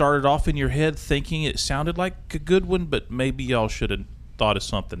idea started off in your head, thinking it sounded like a good one, but maybe y'all should have thought of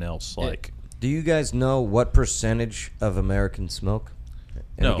something else. Like, do you guys know what percentage of Americans smoke?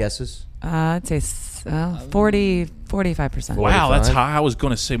 Any No. guesses? I'd say 45%. wow, that's 45? high. I was going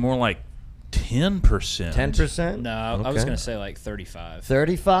to say more like 10%. 10%? No, I was Okay. going to say like 35.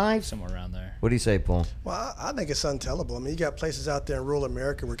 35? Somewhere around there. What do you say, Paul? Well, I think it's untellable. I mean, you got places out there in rural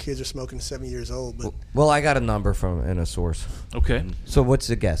America where kids are smoking 7 years old, but Well, I got a number from in a source. Okay. So what's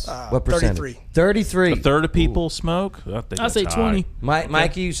the guess? What percentage? 33. 33. A third of people smoke? I think I'll that's say high. 20.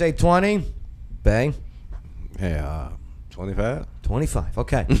 Mikey, you say 20? Bang. Yeah, 25. 25.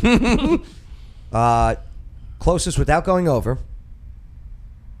 Okay. Closest without going over.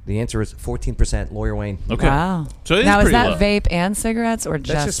 The answer is 14%. Lawyer Wayne. Okay. Wow. So it is now is pretty that low. vape and cigarettes or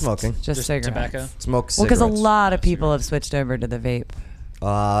That's just smoking. Just cigarettes. tobacco? Smoke Well, because a cigarettes. lot of people have switched over to the vape.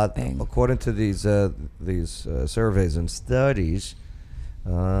 thing. According to these surveys and studies,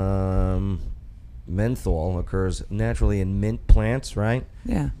 menthol occurs naturally in mint plants, right?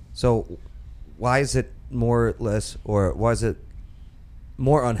 Yeah. So why is it more or less, or why is it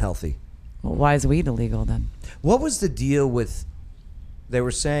more unhealthy? Well, why is weed illegal then? What was the deal with? They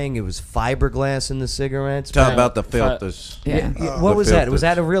were saying it was fiberglass in the cigarettes. Talk about the filters. Yeah. What The was that? Was filters.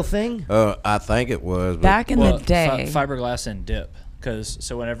 that a real thing? I think it was. but- Back in the day. Fiberglass and dip.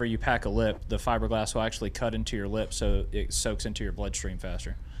 So whenever you pack a lip, the fiberglass will actually cut into your lip so it soaks into your bloodstream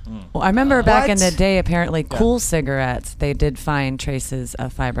faster. Well, I remember back in the What? day, apparently, Cool cigarettes, they did find traces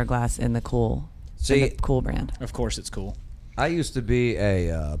of fiberglass in the Cool, See- in the Cool brand. Of course, it's cool. I used to be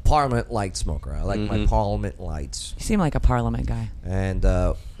a Parliament Light smoker. I like my Parliament Lights. You seem like a Parliament guy. And,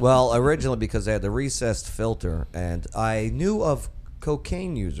 well, originally because they had the recessed filter, and I knew of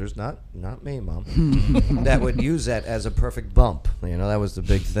cocaine users, not me, Mom, that would use that as a perfect bump. You know, that was the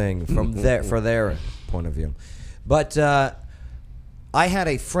big thing for their point of view. But I had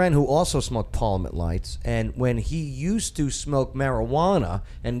a friend who also smoked Parliament Lights, and when he used to smoke marijuana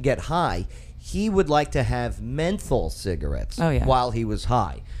and get high, he would like to have menthol cigarettes while he was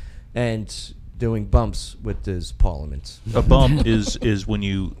high, and doing bumps with his Parliaments. A bump is when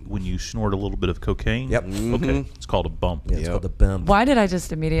you snort a little bit of cocaine. Yep. Okay. It's called a bump. Yeah, it's called a bump. Why did I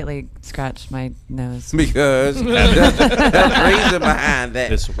just immediately scratch my nose? Because there's reason behind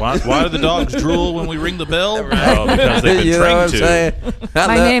that. Why do the dogs drool when we ring the bell? Oh, because they've been You know trained what I'm to. saying?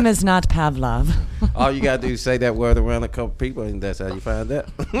 My name is not Pavlov. All you gotta do is say that word around a couple people, and that's how you find that.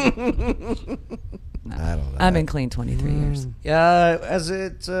 I don't know. I've been clean 23 years. As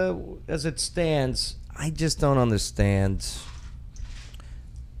it stands, I just don't understand.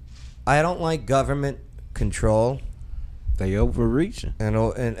 I don't like government control. They overreaching and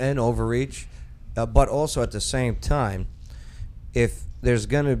overreach, but also at the same time, if there's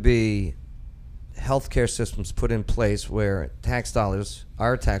going to be healthcare systems put in place where our tax dollars,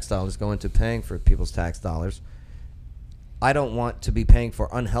 go into paying for people's tax dollars. I don't want to be paying for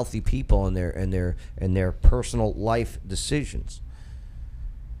unhealthy people and their personal life decisions.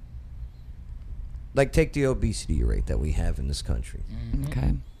 Like, take the obesity rate that we have in this country.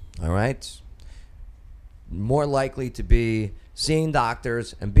 Okay. All right? More likely to be seeing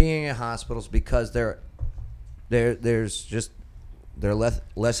doctors and being in hospitals because they're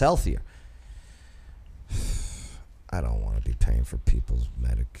less healthier. I don't want to be paying for people's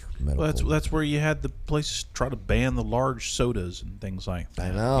medical. Well, that's where you had the places try to ban the large sodas and things like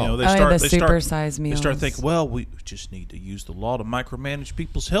that. I know. You know, the supersized meals. They start thinking, well, we just need to use the law to micromanage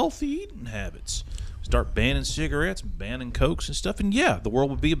people's healthy eating habits. Start banning cigarettes, banning Cokes and stuff, and the world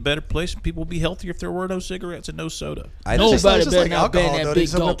would be a better place and people would be healthier if there were no cigarettes and no soda. It's just like alcohol, though. They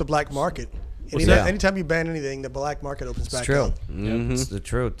just open up the black market. Anytime you ban anything, the black market opens back up. It's true. It's the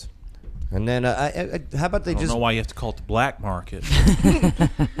truth. And then, how about they I don't know why you have to call it the black market. Well,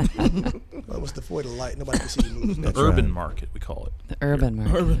 what's the void of light? Nobody can see you move. The urban market, we call it. The urban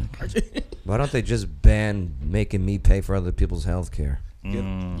market. Why don't they just ban making me pay for other people's health care?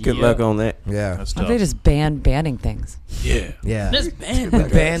 Good luck on that. Yeah. Why don't they just banning things? Yeah. Just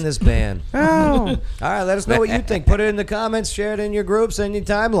ban this ban. Oh. All right, let us know what you think. Put it in the comments, share it in your groups and your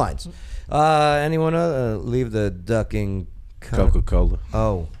timelines. Anyone leave the ducking Coca-Cola.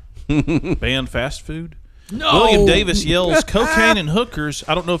 Oh. Ban fast food? No. William Davis yells cocaine and hookers.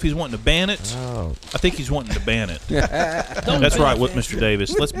 I don't know if he's wanting to ban it. Oh. I think he's wanting to ban it. That's right, Mr.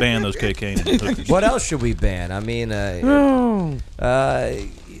 Davis. Let's ban those cocaine and hookers. What else should we ban? I mean, I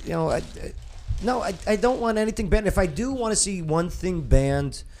don't want anything banned. If I do want to see one thing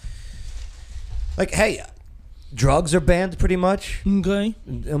banned, like, hey, drugs are banned pretty much. Okay.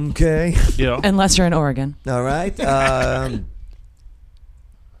 Yeah. Unless you're in Oregon. All right.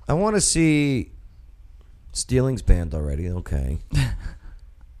 I want to see stealing's banned already. Okay.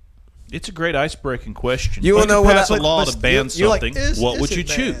 It's a great ice-breaking question. You If know you what? pass a law to ban something, like, what would is you it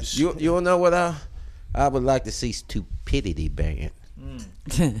banned? choose? You wanna know what I would like to see stupidity banned.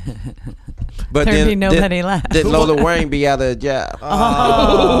 But There'd be nobody left. Did Lola Wayne be out of a job?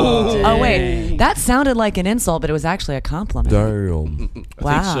 Oh, wait. That sounded like an insult, but it was actually a compliment. Damn. Wow.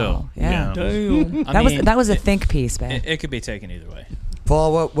 I think so. Yeah. Damn. That was a think piece, man. It could be taken either way.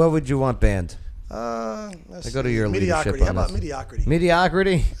 Paul, what would you want banned? Let's go to your mediocrity. leadership How on about this. mediocrity?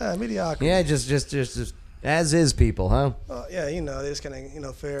 Mediocrity? Mediocrity. Yeah, just as is people, huh? Yeah, they just kind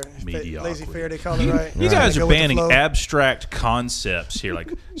of fair, Mediocrity. lazy fair. They call it, right? You guys Go are with the banning flow. abstract concepts here,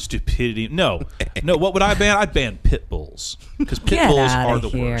 like stupidity. No. What would I ban? I'd ban pit bulls because pit Get bulls outta are the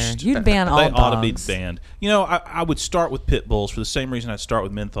here. worst. You'd ban all They ought to be dogs. banned. I would start with pit bulls for the same reason I'd start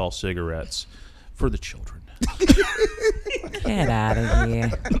with menthol cigarettes, for the children. Get out of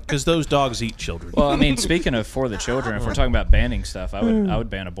here. Because those dogs eat children. Well, I mean, speaking of for the children, if we're talking about banning stuff, I would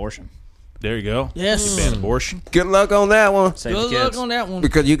ban abortion. There you go. Yes. You ban abortion. Good luck on that one. Save the Good kids. luck on that one.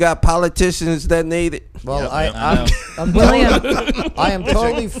 Because you got politicians that need it. Well, Yep, I I'm William, I am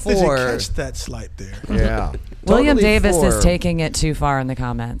totally Did you for. catch that slight there? Yeah. William Totally Davis for- is taking it too far in the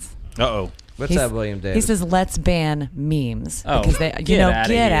comments. Uh-oh. What's that, William Davis? He says, "Let's ban memes Oh, because they, get outta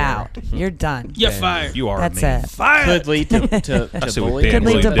get here. out. You're done. You're fired. You are That's me. it. Fired. Could lead to I say we bullying. ban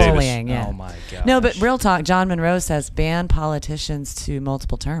Could lead to William Davis. bullying. Yeah. Oh my god. No, but real talk. John Monroe says ban politicians to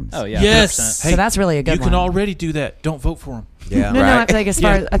multiple terms. Oh yeah. Yes. 100%. So that's really a good You one. can already do that. Don't vote for them. Yeah. No, Right. like as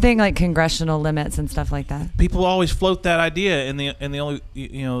far as I think like congressional limits and stuff like that. People always float that idea, and the only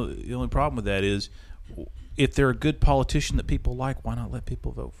the only problem with that is if they're a good politician that people like, why not let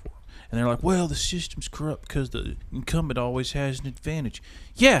people vote for them? And they're like, well, the system's corrupt because the incumbent always has an advantage.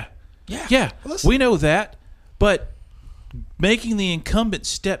 Yeah. We know that, but making the incumbent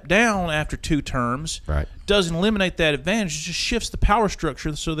step down after 2 terms doesn't eliminate that advantage. It just shifts the power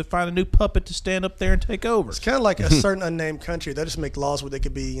structure so they find a new puppet to stand up there and take over. It's kind of like a certain unnamed country. They just make laws where they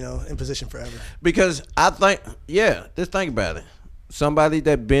could be, in position forever. Because I think, just think about it. Somebody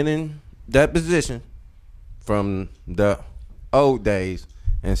that been in that position from the old days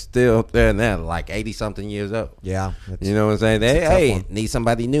and still there now, like 80-something years old. Yeah. You know what I'm saying? a tough Hey, one. need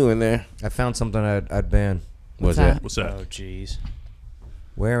somebody new in there. I found something I'd ban. What's that? What's that? Oh jeez.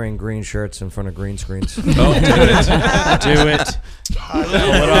 Wearing green shirts in front of green screens. Oh, do it. Do it.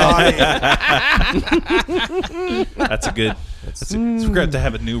 That's a good. It's great to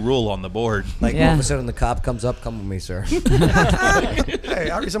have a new rule on the board. Like Yeah. all of a sudden the cop comes up, come with me, sir. Hey,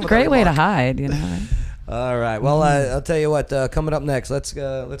 I read some of Great that way to remark. hide. All right. Well, I'll tell you what. Coming up next, let's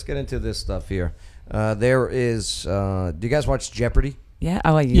get into this stuff here. There is. Do you guys watch Jeopardy? Yeah.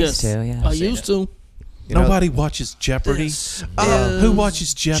 Oh, I used Yes. to. Yeah. I used to. Nobody watches Jeopardy. Who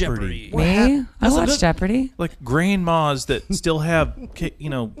watches Jeopardy? Me? I watch Jeopardy. Like grandmas that still have,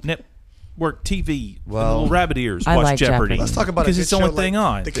 network TV. Well, little rabbit ears I watch like Jeopardy. Let's talk about because a it's the only thing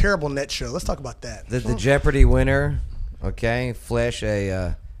on. The Carable Net Show. Let's talk about that. The Jeopardy winner, okay, flash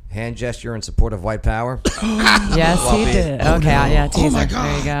a hand gesture in support of white power. Yes, he did. Okay, yeah, teaser. Oh my God.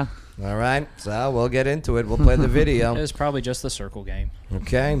 There you go. All right, so we'll get into it. We'll play the video. It was probably just the circle game.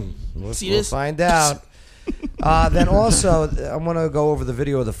 Okay, we'll find out. Then also, I want to go over the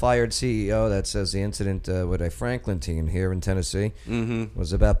video of the fired CEO that says the incident with a Franklin team here in Tennessee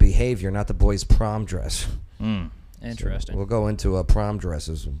was about behavior, not the boys' prom dress. Interesting. So we'll go into prom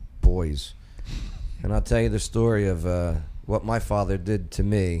dresses, boys. And I'll tell you the story of what my father did to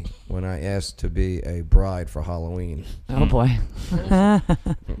me when I asked to be a bride for Halloween. Oh, boy.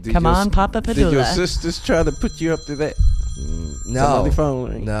 Come on, Papa Padula. Did your sisters try to put you up to that? No,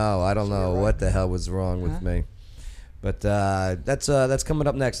 I don't know what the hell was wrong with me. But that's coming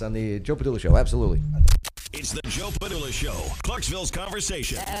up next on the Joe Padula Show. Absolutely. It's the Joe Padula Show, Clarksville's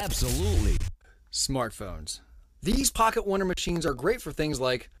conversation. Absolutely. Smartphones. These pocket wonder machines are great for things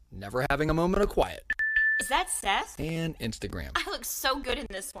like never having a moment of quiet. Is that Seth? And Instagram. I look so good in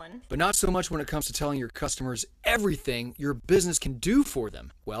this one. But not so much when it comes to telling your customers everything your business can do for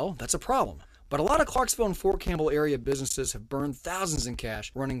them. Well, that's a problem. But a lot of Clarksville and Fort Campbell area businesses have burned thousands in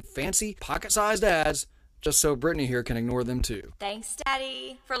cash running fancy, pocket-sized ads just so Brittany here can ignore them too. Thanks,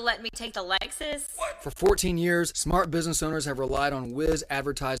 Daddy, for letting me take the Lexus. For 14 years, smart business owners have relied on Wiz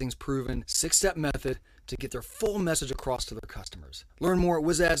Advertising's proven 6-step method to get their full message across to their customers. Learn more at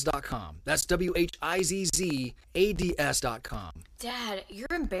wizads.com. That's WHIZZADS.com. Dad, you're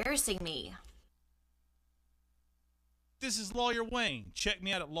embarrassing me. This is Lawyer Wayne. Check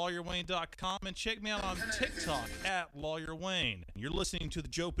me out at lawyerwayne.com and check me out on TikTok at Lawyer Wayne. You're listening to the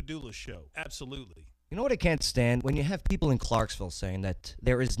Joe Padula Show. Absolutely. You know what I can't stand? When you have people in Clarksville saying that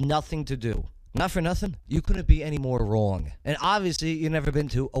there is nothing to do. Not for nothing, you couldn't be any more wrong. And obviously, you've never been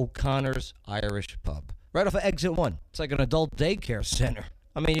to O'Connor's Irish Pub. Right off of Exit 1. It's like an adult daycare center.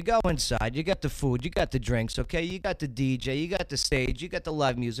 I mean, you go inside, you got the food, you got the drinks, okay? You got the DJ, you got the stage, you got the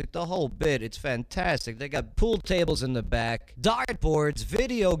live music, the whole bit. It's fantastic. They got pool tables in the back, dartboards,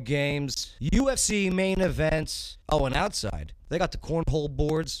 video games, UFC main events. Oh, and outside, they got the cornhole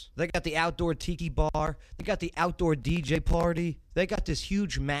boards. They got the outdoor tiki bar. They got the outdoor DJ party. They got this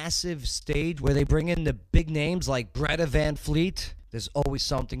huge, massive stage where they bring in the big names like Greta Van Fleet. There's always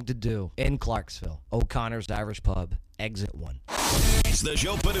something to do in Clarksville. O'Connor's Irish Pub, Exit 1. It's the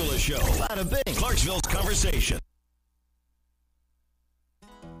Joe Padula Show. Bada bing. Clarksville's conversation.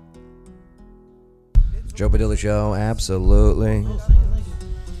 Joe Padula Show, absolutely.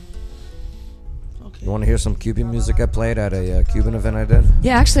 You want to hear some Cuban music I played at a Cuban event I did?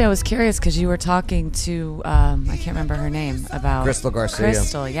 Yeah, actually, I was curious because you were talking to I can't remember her name about Crystal Garcia.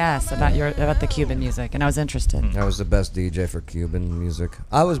 Crystal, yes, about the Cuban music, and I was interested. I was the best DJ for Cuban music.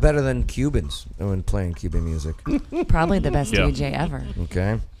 I was better than Cubans when playing Cuban music. Probably the best DJ ever.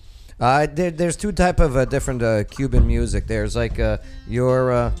 Okay. There's two type of different Cuban music. There's like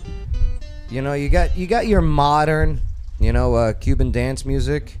your, you got your modern, Cuban dance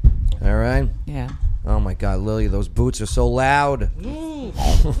music. All right. Yeah. Oh my God, Lily, those boots are so loud.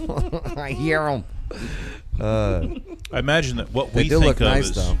 I hear them. I imagine that what they we do think look of nice,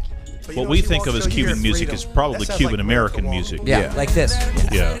 is though. what we think of as Cuban music is probably Cuban American music. Yeah, like this.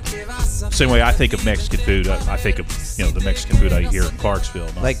 Yeah. Same way I think of Mexican food. I think of the Mexican food I hear in Clarksville.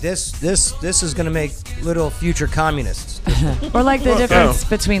 Like this is gonna make little future communists. Or like the difference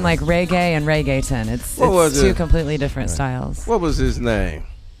between like reggae and reggaeton. It's two completely different styles. What was his name?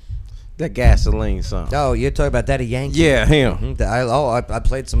 That gasoline song. Oh, you're talking about Daddy Yankee? Yeah, him. I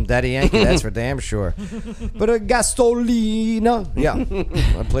played some Daddy Yankee. That's for damn sure. But gasolina. Yeah,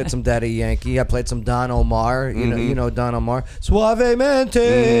 I played some Daddy Yankee. I played some Don Omar. You know Don Omar.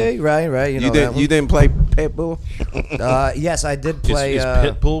 Suavemente. Right. You didn't play Pitbull? Yes, I did play. Is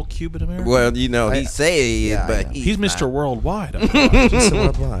Pitbull Cuban American? Well, he said he is, but he's Mr. Worldwide. Mr.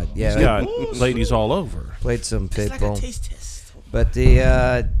 Worldwide. Yeah, he's got ladies all over. Played some Pitbull. It's like a taste test.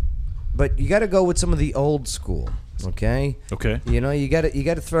 But you got to go with some of the old school, okay? Okay. You got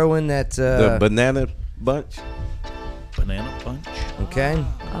to throw in that the banana bunch. Banana bunch. Okay.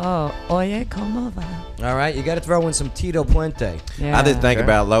 Oh, oye como va. All right, you got to throw in some Tito Puente. Yeah. I didn't think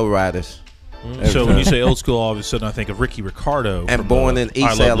about lowriders. So when you say old school, all of a sudden I think of Ricky Ricardo. And Born in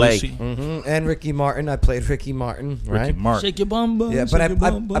East LA. And Ricky Martin. I played Ricky Martin, right? Ricky Martin. Shake your bum bum. Yeah, but I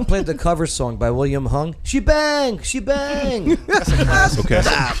played the cover song by William Hung. She bang. That's a classic. Okay. That's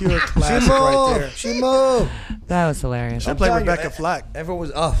a pure classic right there. She moved. That was hilarious. I played Rebecca Flack.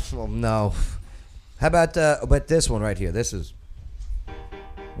 Everyone was, no. How about but this one right here? This is,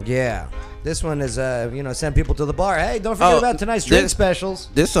 yeah. This one is, send people to the bar. Hey, don't forget about tonight's drink specials.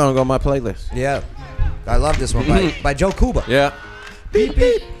 This song on my playlist. Yeah. I love this one by Joe Cuba. Yeah. Beep,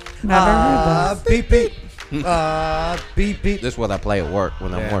 beep. Never heard this. Beep, beep. Beep, beep. This is what I play at work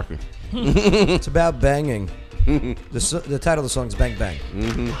when I'm working. It's about banging. The title of the song is Bang Bang.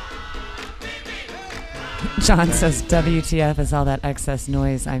 Mm-hmm. John says, "WTF is all that excess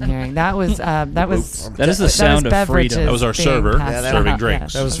noise I'm hearing." That is the sound of freedom. That was our server serving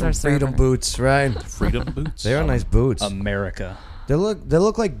drinks. That was from Freedom Boots, right? Freedom Boots. They are nice boots. America. They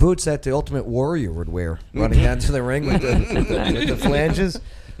look like boots that the Ultimate Warrior would wear, running down to the ring with the flanges.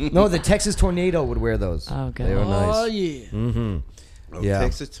 No, the Texas Tornado would wear those. Oh, good. They were nice. Oh, yeah. Mm-hmm. Oh, Yeah.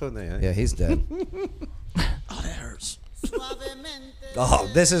 Texas Tornado. Yeah, he's dead. Oh, that hurts. Oh,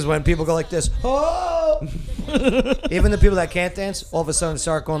 this is when people go like this. Oh! Even the people that can't dance, all of a sudden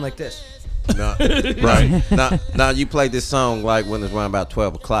start going like this. No, right. Now you play this song like when it's around about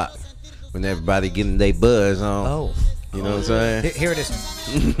 12 o'clock, when everybody getting their buzz on. Oh. You know what I'm saying? Here it is.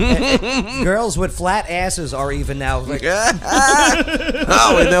 Girls with flat asses are even now like.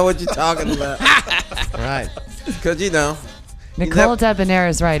 Oh, we know what you're talking about. Right. Because, you know. Nicole Debonair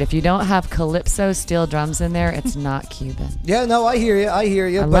is right. If you don't have calypso steel drums in there, it's not Cuban. Yeah, no, I hear you.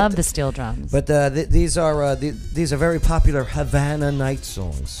 I love the steel drums. But these are very popular Havana night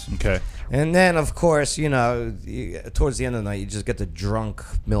songs. Okay. And then, of course, towards the end of the night, you just get the drunk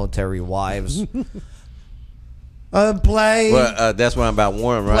military wives. Play. Well, that's when I'm about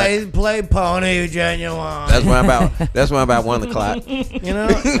one, right? Play Pony Genuine. That's when I'm about 1 o'clock.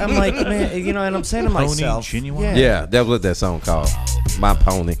 I'm like, man, and I'm saying to myself, Pony Genuine. Yeah, that was what that song called. My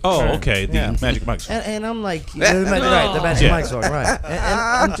Pony. Oh, okay. The Magic Mike song. And I'm like, the Magic Mike song, right?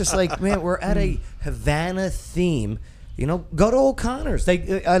 And I'm just like, man, we're at a Havana theme. Go to O'Connor's.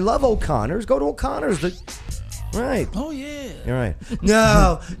 I love O'Connor's. Go to O'Connor's. Right. Oh, yeah. You're right.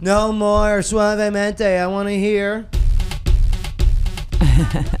 No more suavemente. I want to hear.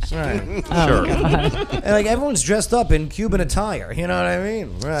 Right. Sure. And like everyone's dressed up in Cuban attire. You know what I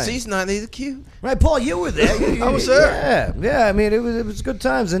mean? Right. She's not either cute. Right, Paul, you were there. I was there. Yeah. I mean, it was good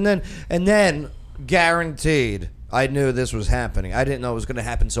times. And then guaranteed, I knew this was happening. I didn't know it was going to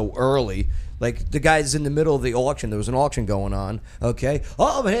happen so early. Like, the guy's in the middle of the auction. There was an auction going on, okay?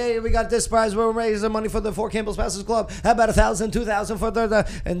 Oh, hey, we got this prize. We're raising money for the Fort Campbell's Passes Club. How about 1,000, 2,000 for the...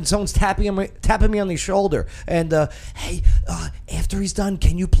 And someone's tapping me on the shoulder. And, hey, after he's done,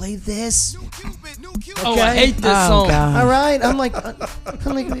 can you play this? Okay. Oh, I hate this song. God. All right. I'm like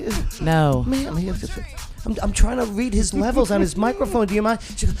no. Man, I'm trying to read his levels on his microphone. Do you mind?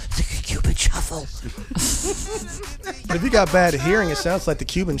 She goes, the Cuban shuffle. If you got bad hearing, it sounds like the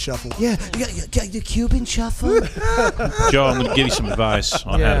Cuban shuffle. Yeah, the Cuban shuffle. Joe, I'm going to give you some advice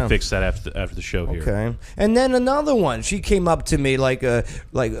on how to fix that after the show here. Okay. And then another one. She came up to me like a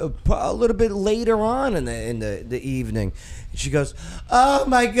little bit later on in the evening. She goes, "Oh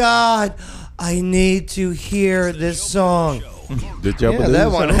my God, I need to hear this song." Did you that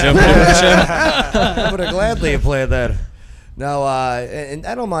one? I would have gladly played that. No, and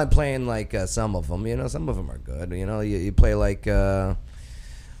I don't mind playing like some of them. Some of them are good. You play like, oh,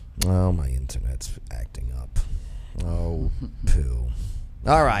 my internet's acting up. Oh, poo.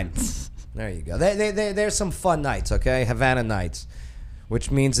 All right, there you go. There's some fun nights, okay? Havana nights, which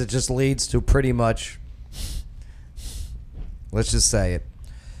means it just leads to pretty much. Let's just say it.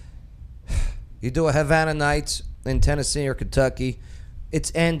 You do a Havana nights in Tennessee or Kentucky,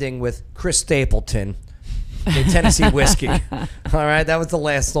 it's ending with Chris Stapleton, the Tennessee Whiskey. All right, that was the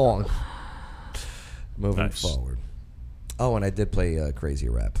last song. Moving forward. Oh, and I did play Crazy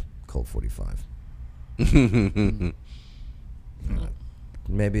Rap, Colt 45.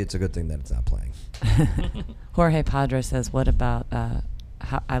 Maybe it's a good thing that it's not playing. Jorge Padre says, what about I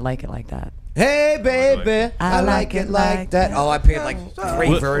Like It Like That? Hey, baby, I like it like that. Oh, I played like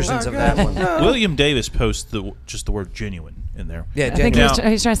 3 versions of that one. William Davis posts just the word genuine in there. Yeah, I think he's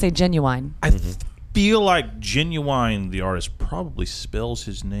trying to say genuine. I feel like Genuine, the artist, probably spells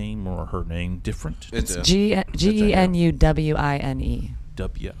his name or her name different. It's Genuwine. W-I-N-E.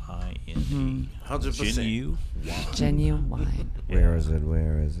 100%. Genuine. Where is it,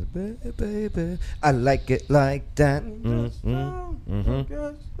 baby? I like it like that.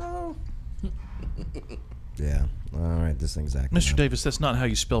 Yeah. All right, this thing's acting Mr. up. Davis, that's not how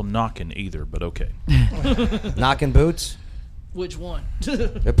you spell knockin' either, but okay. Knockin' boots? Which one?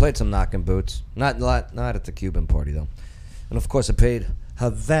 They played some knockin' boots. Not at the Cuban party, though. And, of course, I paid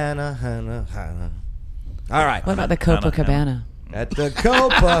Havana. All right. What about the Copacabana? At the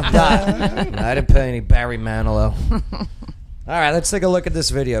Copa. I didn't pay any Barry Manilow. All right, let's take a look at this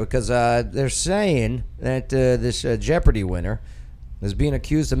video because they're saying that this Jeopardy winner is being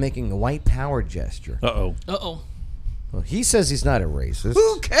accused of making a white power gesture. Uh-oh. Uh-oh. Well, he says he's not a racist.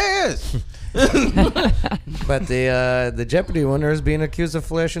 Who cares? But the Jeopardy winner is being accused of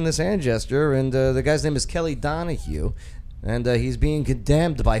flashing this hand gesture, and the guy's name is Kelly Donahue, and he's being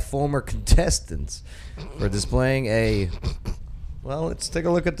condemned by former contestants for displaying a... Well, let's take a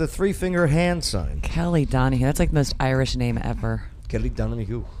look at the three-finger hand sign. Kelly Donahue. That's like the most Irish name ever. Kelly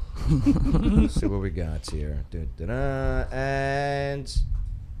Donahue. Let's see what we got here. And...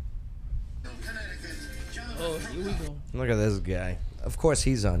 Oh, here we go. Look at this guy. Of course,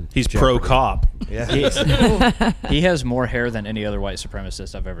 he's on. He's Jeopardy. pro-cop. Yeah. He has more hair than any other white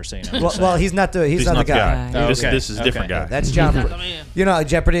supremacist I've ever seen. Well, he's not the guy. Oh, This is a different guy. That's John. You know,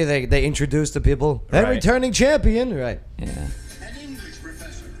 Jeopardy. They introduce the people. That Right. returning champion, right? Yeah.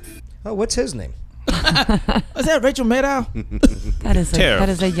 Oh, what's his name? Is that Rachel Maddow? That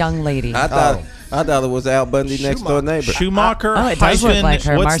is a young lady. I thought it was Al Bundy next door neighbor. Schumacher. Oh, it does look hyphen, like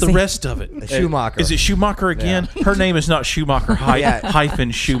her, what's the Marcy. rest of it? Schumacher. Is it Schumacher again? Her name is not Schumacher.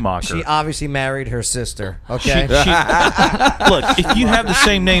 Hyphen Schumacher. She obviously married her sister. Okay. Look, if you have the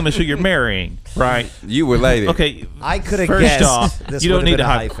same name as who you're marrying, right? You related. Okay. I could have First guessed off, this you don't would've need been a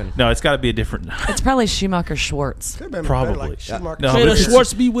a hyphen. No, it's got to be a different. It's probably Schumacher Schwartz. Could've been Probably. better, like Schumacher. No, May but the if it's-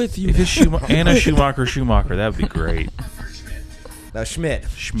 Schwartz be with you. If it's Anna Schumacher, that would be great. No, Schmidt.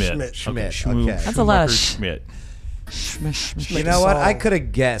 Schmidt. Schmidt. Okay. That's a lot of Schmidt. You know what? I could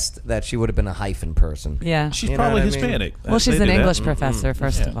have guessed that she would have been a hyphen person. Yeah. She's You know probably what I mean? Hispanic. Well, she's They an do that. English professor,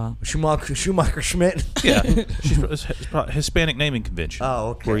 first of all. Schumacher Schmidt. Yeah. She's probably Hispanic naming convention. Oh,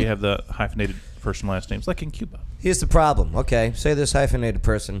 okay. Where you have the hyphenated first and last names, like in Cuba. Here's the problem. Okay, say this hyphenated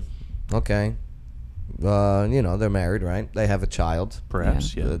person. Okay. They're married, right? They have a child.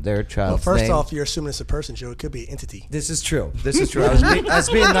 Perhaps, yeah. Their Well, child's first name. off, you're assuming it's a person, Joe. It could be an entity. This is true. I was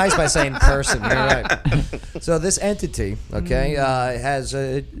being nice by saying person. You're right. So this entity, okay, has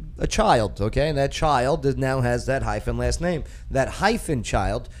a child, okay, and that child now has that hyphen last name. That hyphen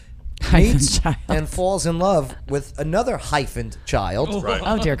child meets and falls in love with another hyphened child. Right.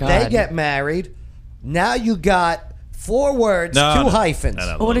 Oh, dear God. They get married. Now you got 4 words, 2 hyphens.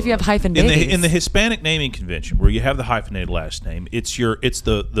 Well, what if you have hyphen babies? In the Hispanic naming convention, where you have the hyphenated last name, it's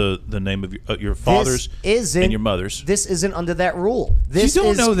the name of your father's and your mother's. This isn't under that rule. This You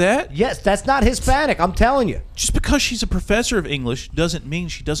don't know that? Yes, that's not Hispanic. I'm telling you. Just because she's a professor of English doesn't mean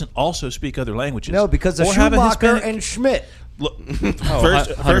she doesn't also speak other languages. No, because of Or have a Schumacher Hispanic- and Schmidt. Look,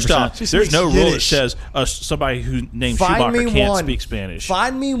 first off, there's no rule that says somebody who named Schumacher can't speak Spanish.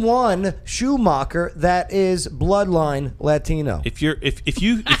 Find me one Schumacher that is bloodline Latino. If you're What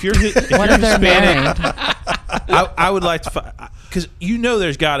you're if they're Hispanic, married? I would like to because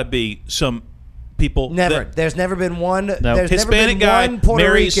there's got to be some people. Never. There's never been one. No. There's Hispanic never guy been one Puerto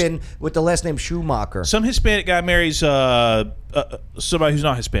marries- Rican with the last name Schumacher. Some Hispanic guy marries somebody who's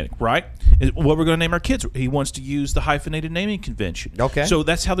not Hispanic, right? What we're going to name our kids? He wants to use the hyphenated naming convention. Okay. So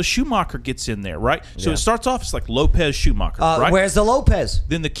that's how the Schumacher gets in there, right? So Yeah. it starts off as like Lopez Schumacher, right? Where's the Lopez?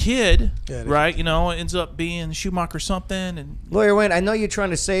 Then the kid, Yeah, right? Ends up being Schumacher something, and Lawyer Wayne, I know you're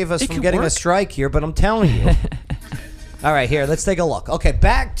trying to save us It from could getting a work. strike here, but I'm telling you. All right, here, let's take a look. Okay,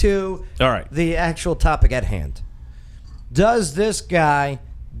 back to All right. the actual topic at hand. Does this guy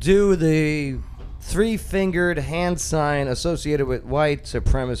do the 3-fingered hand sign associated with white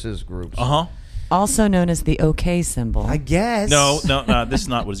supremacist groups? Also known as the OK symbol. I guess. No, this is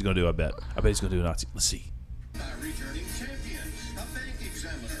not what he's going to do. I bet he's going to do a Nazi. Let's see.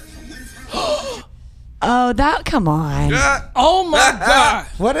 Oh, come on. Oh my God.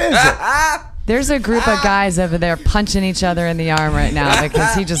 What is it? There's a group of guys over there punching each other in the arm right now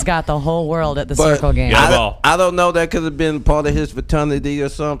because he just got the whole world at the circle game. I don't know. That could have been part of his fraternity or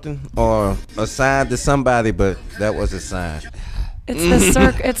something, or a sign to somebody, but that was a sign.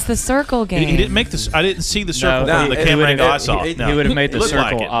 It's the circle game. He didn't make this. I didn't see the circle No, from the he camera would've- angle I saw. he No. would have made the Looked circle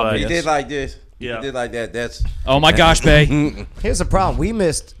like it, but- obvious. He did like this. Yeah. He did like that. That's. Oh my gosh, bae. Here's the problem. We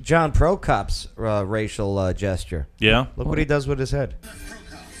missed John Prokop's racial gesture. Yeah. Look what he does with his head.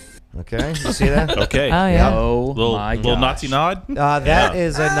 Okay, you see that? Okay. Oh, yeah. Oh Little my little gosh. Nazi nod. That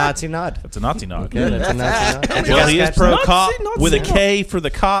is a Nazi nod. That's a Nazi nod. Okay, that's a Nazi nod. Well, he is pro cop Nazi. with a K for the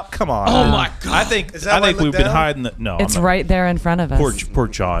cop. Come on. Oh my God. I think Is that why I we've looked been down? hiding the. No, It's I'm not. right there in front of us. Poor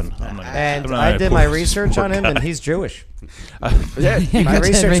John. And I did my research on him, and he's Jewish. Yeah. My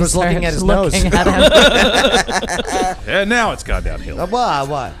research was looking at his nose. At him. And now it's gone downhill.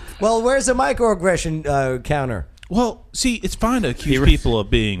 Why? Well, where's the microaggression counter? Well, see, it's fine to accuse people of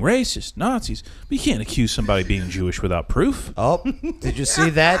being racist, Nazis, but you can't accuse somebody of being Jewish without proof. Oh, did you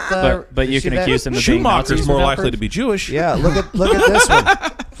see that? But you can accuse them of being Schumacher's Nazis more without likely proof? to be Jewish. Yeah, look at this one.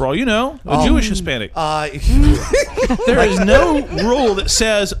 For all you know, a Jewish Hispanic. There There is no rule that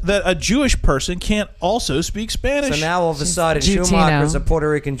says that a Jewish person can't also speak Spanish. So now all of a sudden, Jutino. Schumacher's a Puerto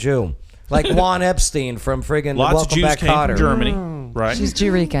Rican Jew, like Juan Epstein from friggin' Lots of Welcome Jews Back, came Kotter. from Germany, right? She's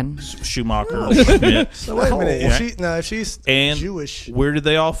Jew-Rican. Schumacher. So wait a minute. Yeah. If she's And Jewish, where did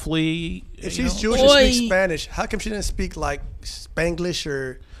they all flee? if she's Jewish and speaks Spanish, how come she didn't speak like Spanglish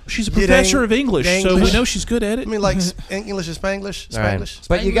or? She's a professor of English, so we know she's good at it. I mean, like English and Spanglish. All right. Spanglish.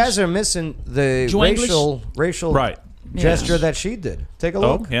 But you guys are missing the racial right. gesture that she did. Take a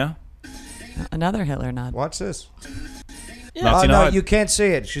look. Oh, yeah. Another Hitler nod. Watch this. Nazi No, nod. you can't see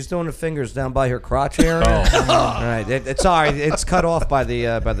it. She's doing the fingers down by her crotch area. Oh. All right, it's all right. It's cut off by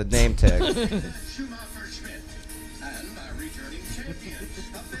the name tag.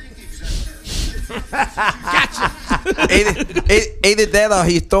 Either that or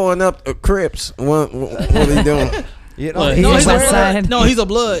he's throwing up Crips. What he doing? You know, he's a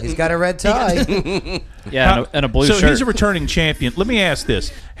blood. He's got a red tie. Yeah, and a blue so shirt. he's a returning champion. Let me ask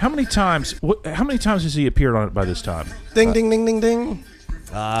this: How many times has he appeared on it by this time? Ding, ding, ding, ding, ding.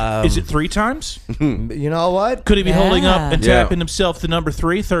 Is it 3 times? You know what? Could he be holding up and Yeah. tapping himself the number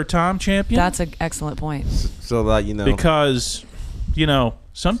 3, third-time champion? That's an excellent point. So like because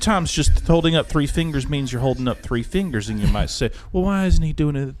sometimes just holding up 3 fingers means you're holding up 3 fingers, and you might say, well, why isn't he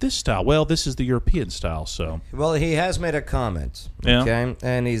doing it this style? Well, this is the European style, so. Well, he has made a comment. Yeah. Okay,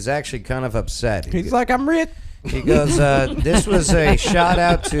 and he's actually kind of upset. He's like, I'm rich. He goes, this was a shout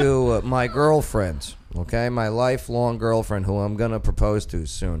out to my girlfriend. Okay, my lifelong girlfriend, who I'm gonna propose to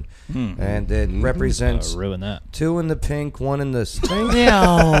soon, and it represents ruin that. 2 in the pink, 1 in the stink.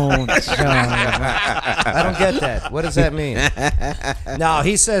 No, I don't get that. What does that mean? No,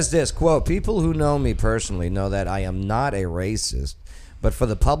 he says this quote: "People who know me personally know that I am not a racist, but for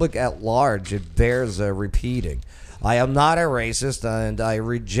the public at large, it bears repeating. I am not a racist, and I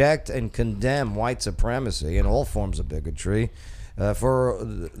reject and condemn white supremacy and all forms of bigotry for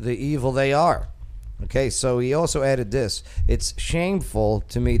the evil they are." Okay, so he also added this: "It's shameful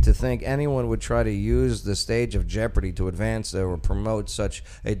to me to think anyone would try to use the stage of Jeopardy to advance or promote such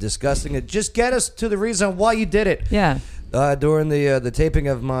a disgusting..." Just get us to the reason why you did it. Yeah. During the taping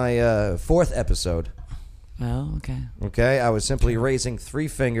of my 4th episode. Well, okay. Okay, I was simply raising 3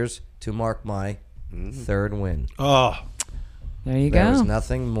 fingers to mark my 3rd win. Oh. There you There go. was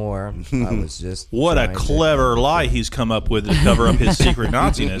nothing more. I was just What a trying clever lie he's come up with to cover up his secret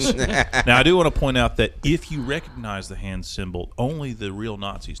Naziness. Now, I do want to point out that if you recognize the hand symbol, only the real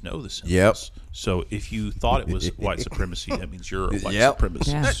Nazis know the symbols. Yep. So if you thought it was white supremacy, that means you're a white Yep.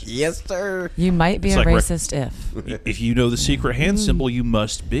 supremacist. Yeah. Yes, sir. You might be It's a like racist If you know the secret hand symbol, you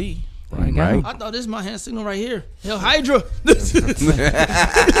must be. There you go. I thought this is my hand signal right here. Hell, Hydra.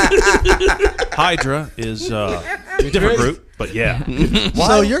 Hydra is a different group, but yeah.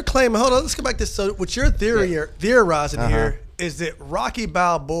 So you're claiming, hold on, let's go back to this. So what you're theorizing here is that Rocky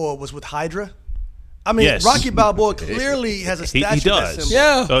Balboa was with Hydra? I mean, Yes. Rocky Balboa clearly has a He statue does. that symbol.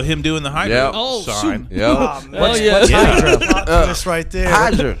 Yeah. So him doing the Hydra Yep. Oh, sign. shoot. Yep. Oh, man. Hell yeah. What's Hydra? This right there.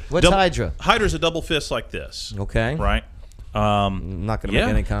 Hydra. What's Hydra? Hydra's a double fist like this. Okay. Right? I'm not going to Yeah.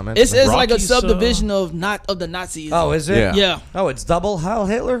 make any comments. It's like a Rocky's, subdivision of the Nazis. Oh, is it? Yeah. Yeah. Oh, it's double Heil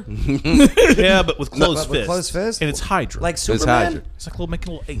Hitler? Yeah, but with closed With fists. closed fist? And it's Hydra. Like It's Superman? Hydra. It's like making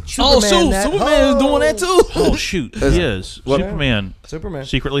a little H. Oh, Superman, shoot. Superman is doing that too. Oh, shoot. He is. Superman. Superman.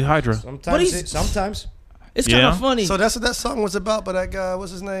 Secretly Hydra. Sometimes. It's kind of funny. So that's what that song was about, but that guy,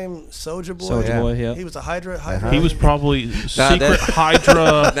 what's his name? Soulja Boy? Soulja Boy, yeah. He was a Hydra. He was probably secret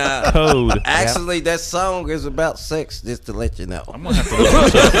Hydra code. Actually, that song is about sex, just to let you know. I'm going to have to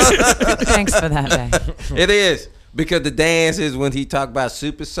look this up. Thanks for that, Bay. It is. Because the dance is when he talk about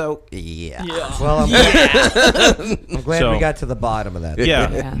super soak. Yeah. Well, I'm glad So- we got to the bottom of that. Yeah.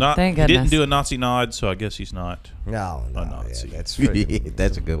 Yeah, thank He didn't goodness. do a Nazi nod, so I guess he's not. No, A Nazi. yeah, that's friggin-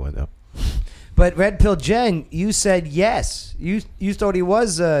 That's a good one, though. But Red Pill Jen, you said yes. You thought he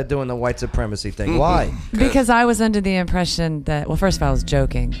was doing the white supremacy thing. Why? Because I was under the impression that, well, first of all, I was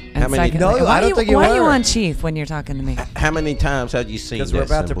joking. And How many- secondly, No, I don't think you why are you were. on Chief when you're talking to me? How many times have you seen that Because we're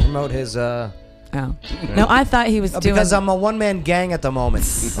about symbol? to promote his. Oh. No, I thought he was doing. Because I'm a one-man gang at the moment.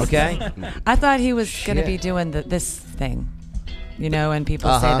 Okay. I thought he was going to Shit. be doing this thing. You know, and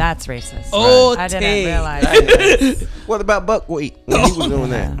people say that's racist. Oh, I didn't Tay. realize it. What about buckwheat when he was doing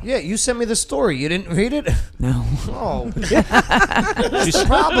that? Yeah, you sent me the story. You didn't read it? No. Oh. That's the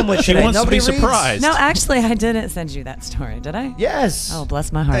problem with She today. wants Nobody to be reads. surprised. No, actually, I didn't send you that story, did I? Yes. Oh,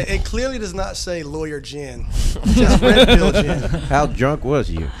 bless my heart. It clearly does not say lawyer Jen. Just red pill Jen. How drunk was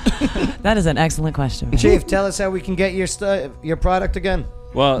you? That is an excellent question. Chief, tell us how we can get your product again.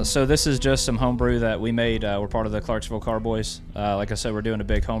 Well, so this is just some homebrew that we made. We're part of the Clarksville Carboys. Like I said, we're doing a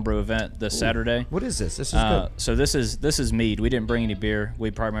big homebrew event this Saturday. What is this? This is good. So this is mead. We didn't bring any beer.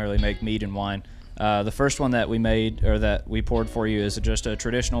 We primarily make mead and wine. The first one that we made or that we poured for you is just a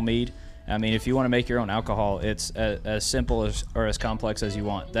traditional mead. I mean, if you want to make your own alcohol, it's as simple as or as complex as you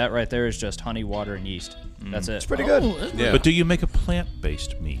want. That right there is just honey, water, and yeast. That's it. It's pretty good. Yeah. But do you make a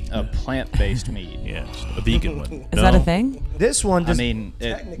plant-based mead? A plant-based mead. Yes, a vegan one. Is that a thing? This one. I mean,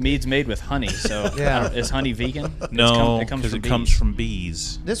 mead's made with honey, so Yeah. Is honey vegan? No, it comes because from it bees. comes from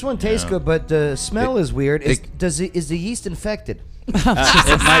bees. This one tastes good, but the smell is weird. Is the yeast infected? It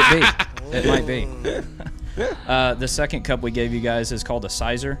might be. It might be. The second cup we gave you guys is called a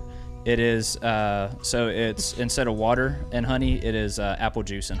sizer. It is so it's instead of water and honey, it is apple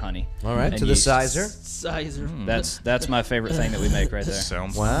juice and honey. All right, and to the yeast. sizer. Sizer. That's my favorite thing that we make right there.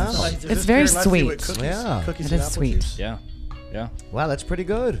 Sounds Wow. It's very sweet. Yeah. It is sweet. Yeah. Yeah. Wow, that's pretty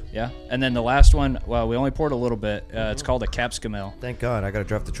good. Yeah. And then the last one, well, we only poured a little bit. It's called a capsicum. Thank God, I got to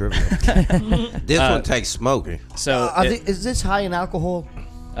drop the trivia. This one takes smoking. So is this high in alcohol?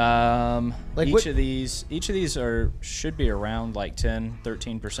 Like each what- of these should be around like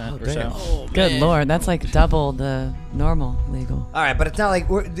 10-13% or so. Oh, Good man. Lord, that's like double the normal legal. All right, but it's not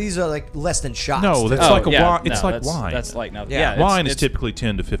like these are like less than shots. No, that's like a wine. It's like wine. That's like no. Yeah. Yeah, Wine is it's typically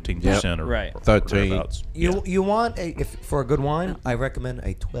 10 to 15% or Right. 13. thereabouts. You want for a good wine? I recommend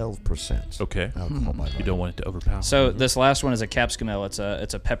a 12%. Okay. Alcohol by You don't want it to overpower. So this last one is a capsicum. It's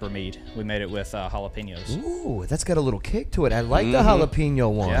a pepper mead. We made it with jalapenos. Ooh, that's got a little kick to it. I like the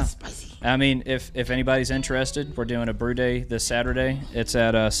jalapeno one. Yeah. I mean, if anybody's interested, we're doing a brew day this Saturday. It's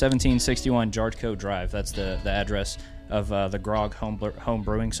at 1761 Jardco Drive. That's the address of the Grog Home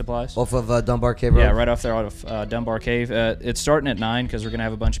Brewing Supplies. Off of Dunbar Cave Road? Yeah, right off there out of Dunbar Cave. It's starting at 9 because we're going to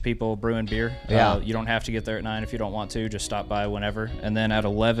have a bunch of people brewing beer. Yeah. You don't have to get there at 9 if you don't want to. Just stop by whenever. And then at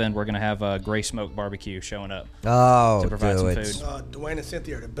 11, we're going to have a Gray Smoke Barbecue showing up Oh, to provide do some it. food. Dwayne and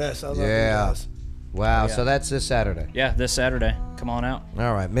Cynthia are the best. I love you Yeah. guys. Wow, Yeah. so that's this Saturday. Yeah, this Saturday. Come on out.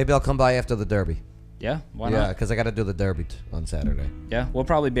 All right, maybe I'll come by after the Derby. Yeah, why Yeah, not? because I got to do the Derby on Saturday. Yeah, we'll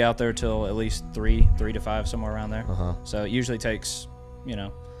probably be out there till at least 3 to 5, somewhere around there. Uh-huh. So it usually takes,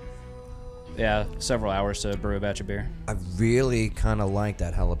 several hours to brew a batch of beer. I really kind of like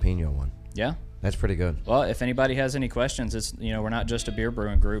that jalapeno one. Yeah. That's pretty good. Well, if anybody has any questions, it's we're not just a beer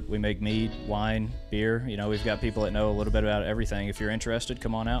brewing group. We make mead, wine, beer. We've got people that know a little bit about everything. If you're interested,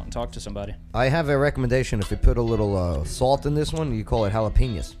 come on out and talk to somebody. I have a recommendation. If you put a little salt in this one, you call it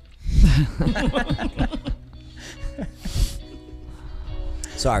jalapenos.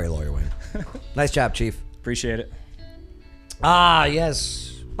 Sorry, Lawyer Wayne. Nice job, Chief. Appreciate it. Ah,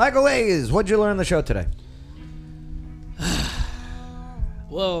 yes. Michael Hayes, what'd you learn on the show today?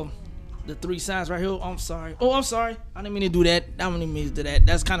 Well, the 3 signs right here. Oh, I'm sorry. I didn't mean to do that. I didn't mean to do that.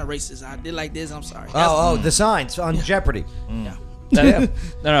 That's kind of racist. I did like this. I'm sorry. The signs on Jeopardy. Yeah.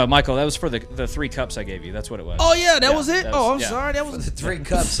 No, Michael, that was for the 3 cups I gave you. That's what it was. Oh yeah, that was it. I'm yeah. sorry. That was The 3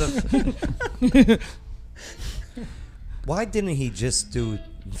 cups of. Why didn't he just do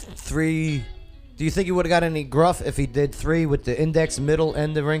 3? Do you think he would have got any gruff if he did 3 with the index, middle,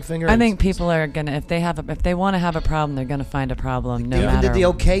 and the ring finger? I think people are gonna if they want to have a problem, they're gonna find a problem no They even matter did the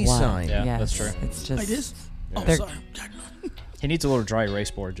okay what. sign. Yeah, Yes, that's true. It's just like this. Oh, they're- sorry. He needs a little dry erase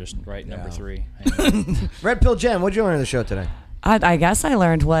board, just right number 3. Red Pill Jen, what'd you learn on the show today? I guess I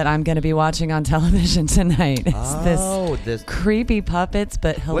learned what I'm going to be watching on television tonight. It's this creepy puppets,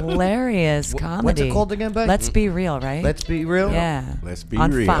 but hilarious comedy. What's it called again, Beck? Let's Be Real, right? Let's Be Real? Yeah. Let's Be on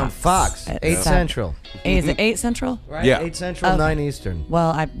Real. Fox. On Fox, At 8 7. Central. Is it 8 Central? Right? Yeah. 8 Central, Okay. 9 Eastern.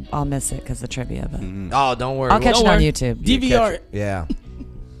 Well, I'll miss it because of trivia, but Oh, don't worry. I'll catch Don't it on worry. YouTube. DVR it. Yeah.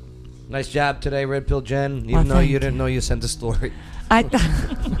 Nice job today, Red Pill Jen. Even Well, though you thank didn't know you sent the story.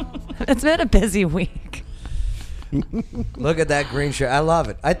 It's been a busy week. Look at that green shirt. I love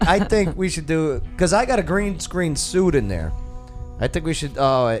it. I think we should do because I got a green screen suit in there. I think we should.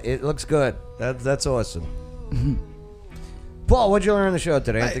 Oh, it looks good. That's awesome. Paul, what'd you learn on the show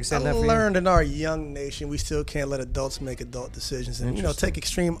today? Anything I stand out for you? learned in our young nation, we still can't let adults make adult decisions and Interesting. take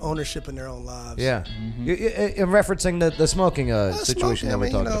extreme ownership in their own lives. Yeah. In referencing the smoking situation Smoking, that we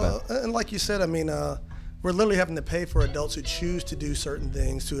I mean, talked about. And like you said, I mean, We're literally having to pay for adults who choose to do certain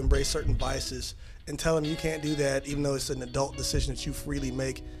things, to embrace certain vices, and tell them you can't do that, even though it's an adult decision that you freely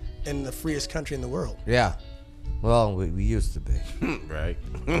make in the freest country in the world. Yeah. Well, we used to be. Right.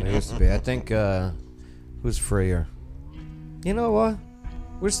 We used to be. I think, who's freer? You know what?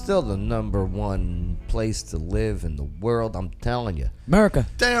 We're still the #1 place to live in the world, I'm telling you. America.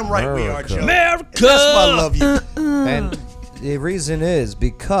 Damn right we are, Joe. America! And that's why I love you. And the reason is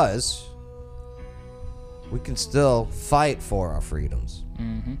because we can still fight for our freedoms.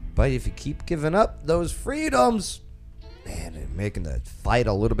 Mm-hmm. But if you keep giving up those freedoms, man, it's making the fight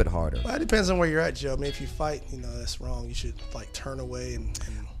a little bit harder. Well, it depends on where you're at, Joe. I mean, if you fight, that's wrong. You should, turn away and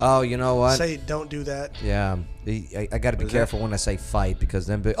Oh, you know what? say don't do that. Yeah, I got to be careful when I say fight because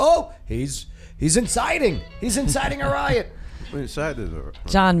then, he's inciting. He's inciting a riot.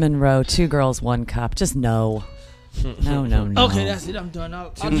 John Monroe, 2 girls, 1 cup. Just no. No. Okay, that's it. I'm done. I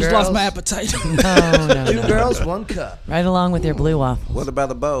just girls. lost my appetite. No. 2 girls, 1 cup. Right along with your blue waffles. What about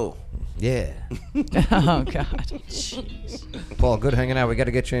a bowl? Yeah. Oh, God. Paul, good hanging out. We got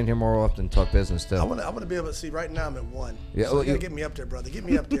to get you in here more often. Talk business still. I want to be able to see. Right now, I'm at 1. Yeah, so well, you got you- to get me up there, brother. Get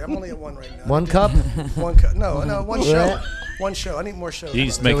me up there. I'm only at 1 right now. 1 cup? 1 cup. No, 1 show. What? 1 show. I need more shows. You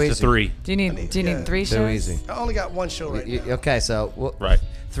need to make it to 3. Do you need 3 shows? Too easy. I only got 1 show right now. Okay, so Right.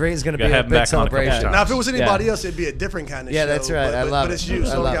 3 is going to be Gotta a have 'em big back on a couple celebration. times. Now, if it was anybody else, it'd be a different kind of show. Yeah, that's right. I love but it. it's you, I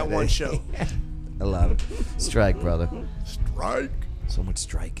so I only love got it. 1 show. I love it. Strike, brother. Strike. So much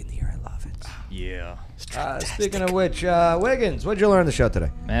strike in here. I love it. Yeah. Speaking of which, Wiggins, what'd you learn on the show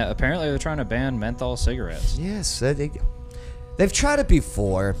today? Man, apparently they're trying to ban menthol cigarettes. Yes, they've tried it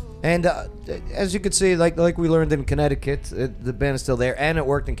before, and as you can see, like we learned in Connecticut, the ban is still there, and it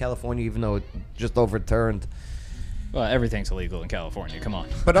worked in California, even though it just overturned. Well, everything's illegal in California. Come on.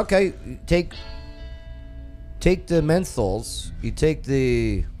 But okay, take the menthols, you take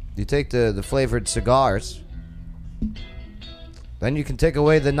the flavored cigars, then you can take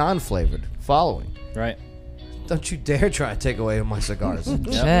away the non-flavored following. Right. Don't you dare try to take away my cigars.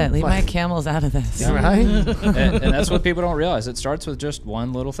 Shit, leave my camels out of this. Right? and that's what people don't realize. It starts with just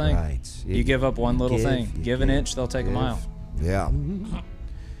one little thing. Right. You give up one little thing. Give an inch, they'll take a mile. Yeah.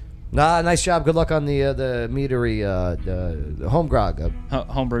 Nah, nice job. Good luck on the meadery, the home grog.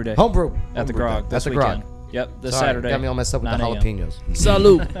 Homebrew day. Homebrew. At the Homebrew grog. day. This At the weekend. grog. Yep, this Sorry, Saturday. got me all messed up with the 9 a.m. jalapenos.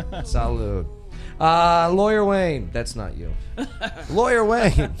 Salute. Salute. Lawyer Wayne. That's not you. Lawyer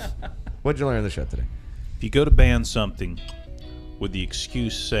Wayne. What'd you learn on the show today? If you go to ban something with the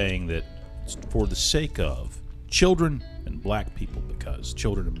excuse saying that it's for the sake of children and black people, because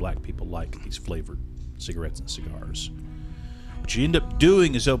children and black people like these flavored cigarettes and cigars, what you end up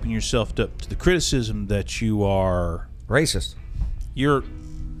doing is opening yourself up to the criticism that you are racist. You're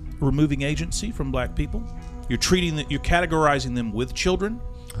removing agency from black people. You're categorizing them with children.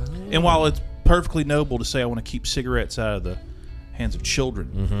 And while it's perfectly noble to say I want to keep cigarettes out of the hands of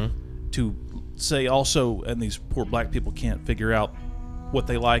children, to say also, and these poor black people can't figure out what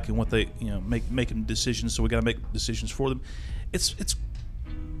they like and what they making decisions, so we got to make decisions for them. It's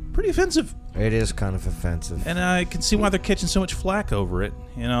pretty offensive. It is kind of offensive. And I can see why they're catching so much flack over it.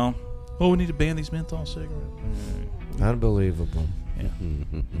 We need to ban these menthol cigarettes. Unbelievable. Yeah.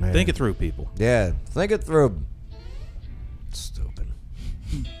 Man. Think it through, people. Yeah, think it through. Stupid.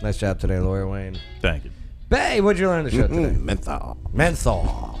 Nice job today, Lawyer Wayne. Thank you. Bay, what'd you learn on the show today? Menthol.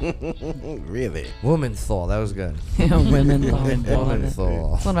 Menthol. Really? Womanthol. That was good. Womenthol.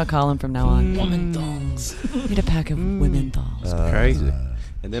 Womanthol. That's what I'm calling from now on. Woman thongs. Need a pack of womenthols. Crazy.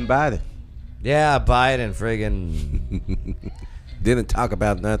 And then Biden. Yeah, Biden friggin' didn't talk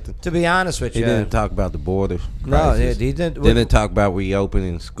about nothing. To be honest with He you, didn't talk about the border. No, crisis. he didn't. Didn't talk about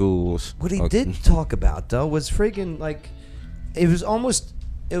reopening schools. What he did talk about though was friggin' like it was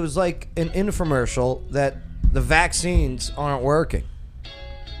like an infomercial that the vaccines aren't working.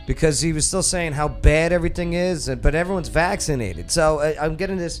 Because he was still saying how bad everything is, but everyone's vaccinated. So I'm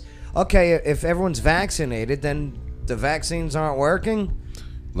getting this, okay, if everyone's vaccinated, then the vaccines aren't working?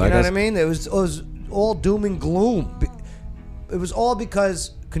 You know what I mean? It was all doom and gloom. It was all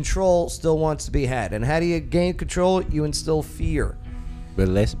because control still wants to be had. And how do you gain control? You instill fear. But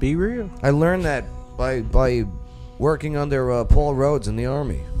let's be real. I learned that by working under Paul Rhodes in the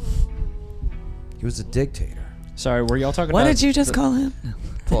Army. He was a dictator. Sorry, were y'all talking What about... did you just call him?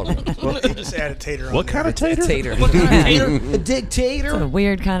 Paul Rhodes. He just added tater on What there. kind of tater? Tater. What kind of tater? A It's a dictator.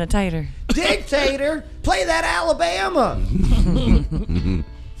 weird kind of tater. Dictator. Play that Alabama.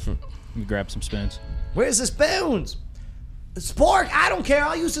 You grab some spoons. Where's the spoons? Spork. I don't care.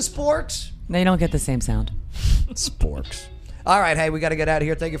 I'll use the sporks. They don't get the same sound. Sporks. All right, hey, we got to get out of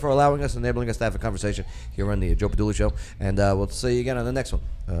here. Thank you for allowing us, enabling us to have a conversation here on the Joe Padula Show. And we'll see you again on the next one.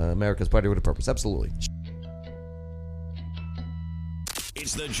 America's Party with a Purpose. Absolutely.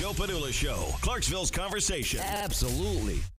 It's the Joe Padula Show, Clarksville's conversation. Absolutely.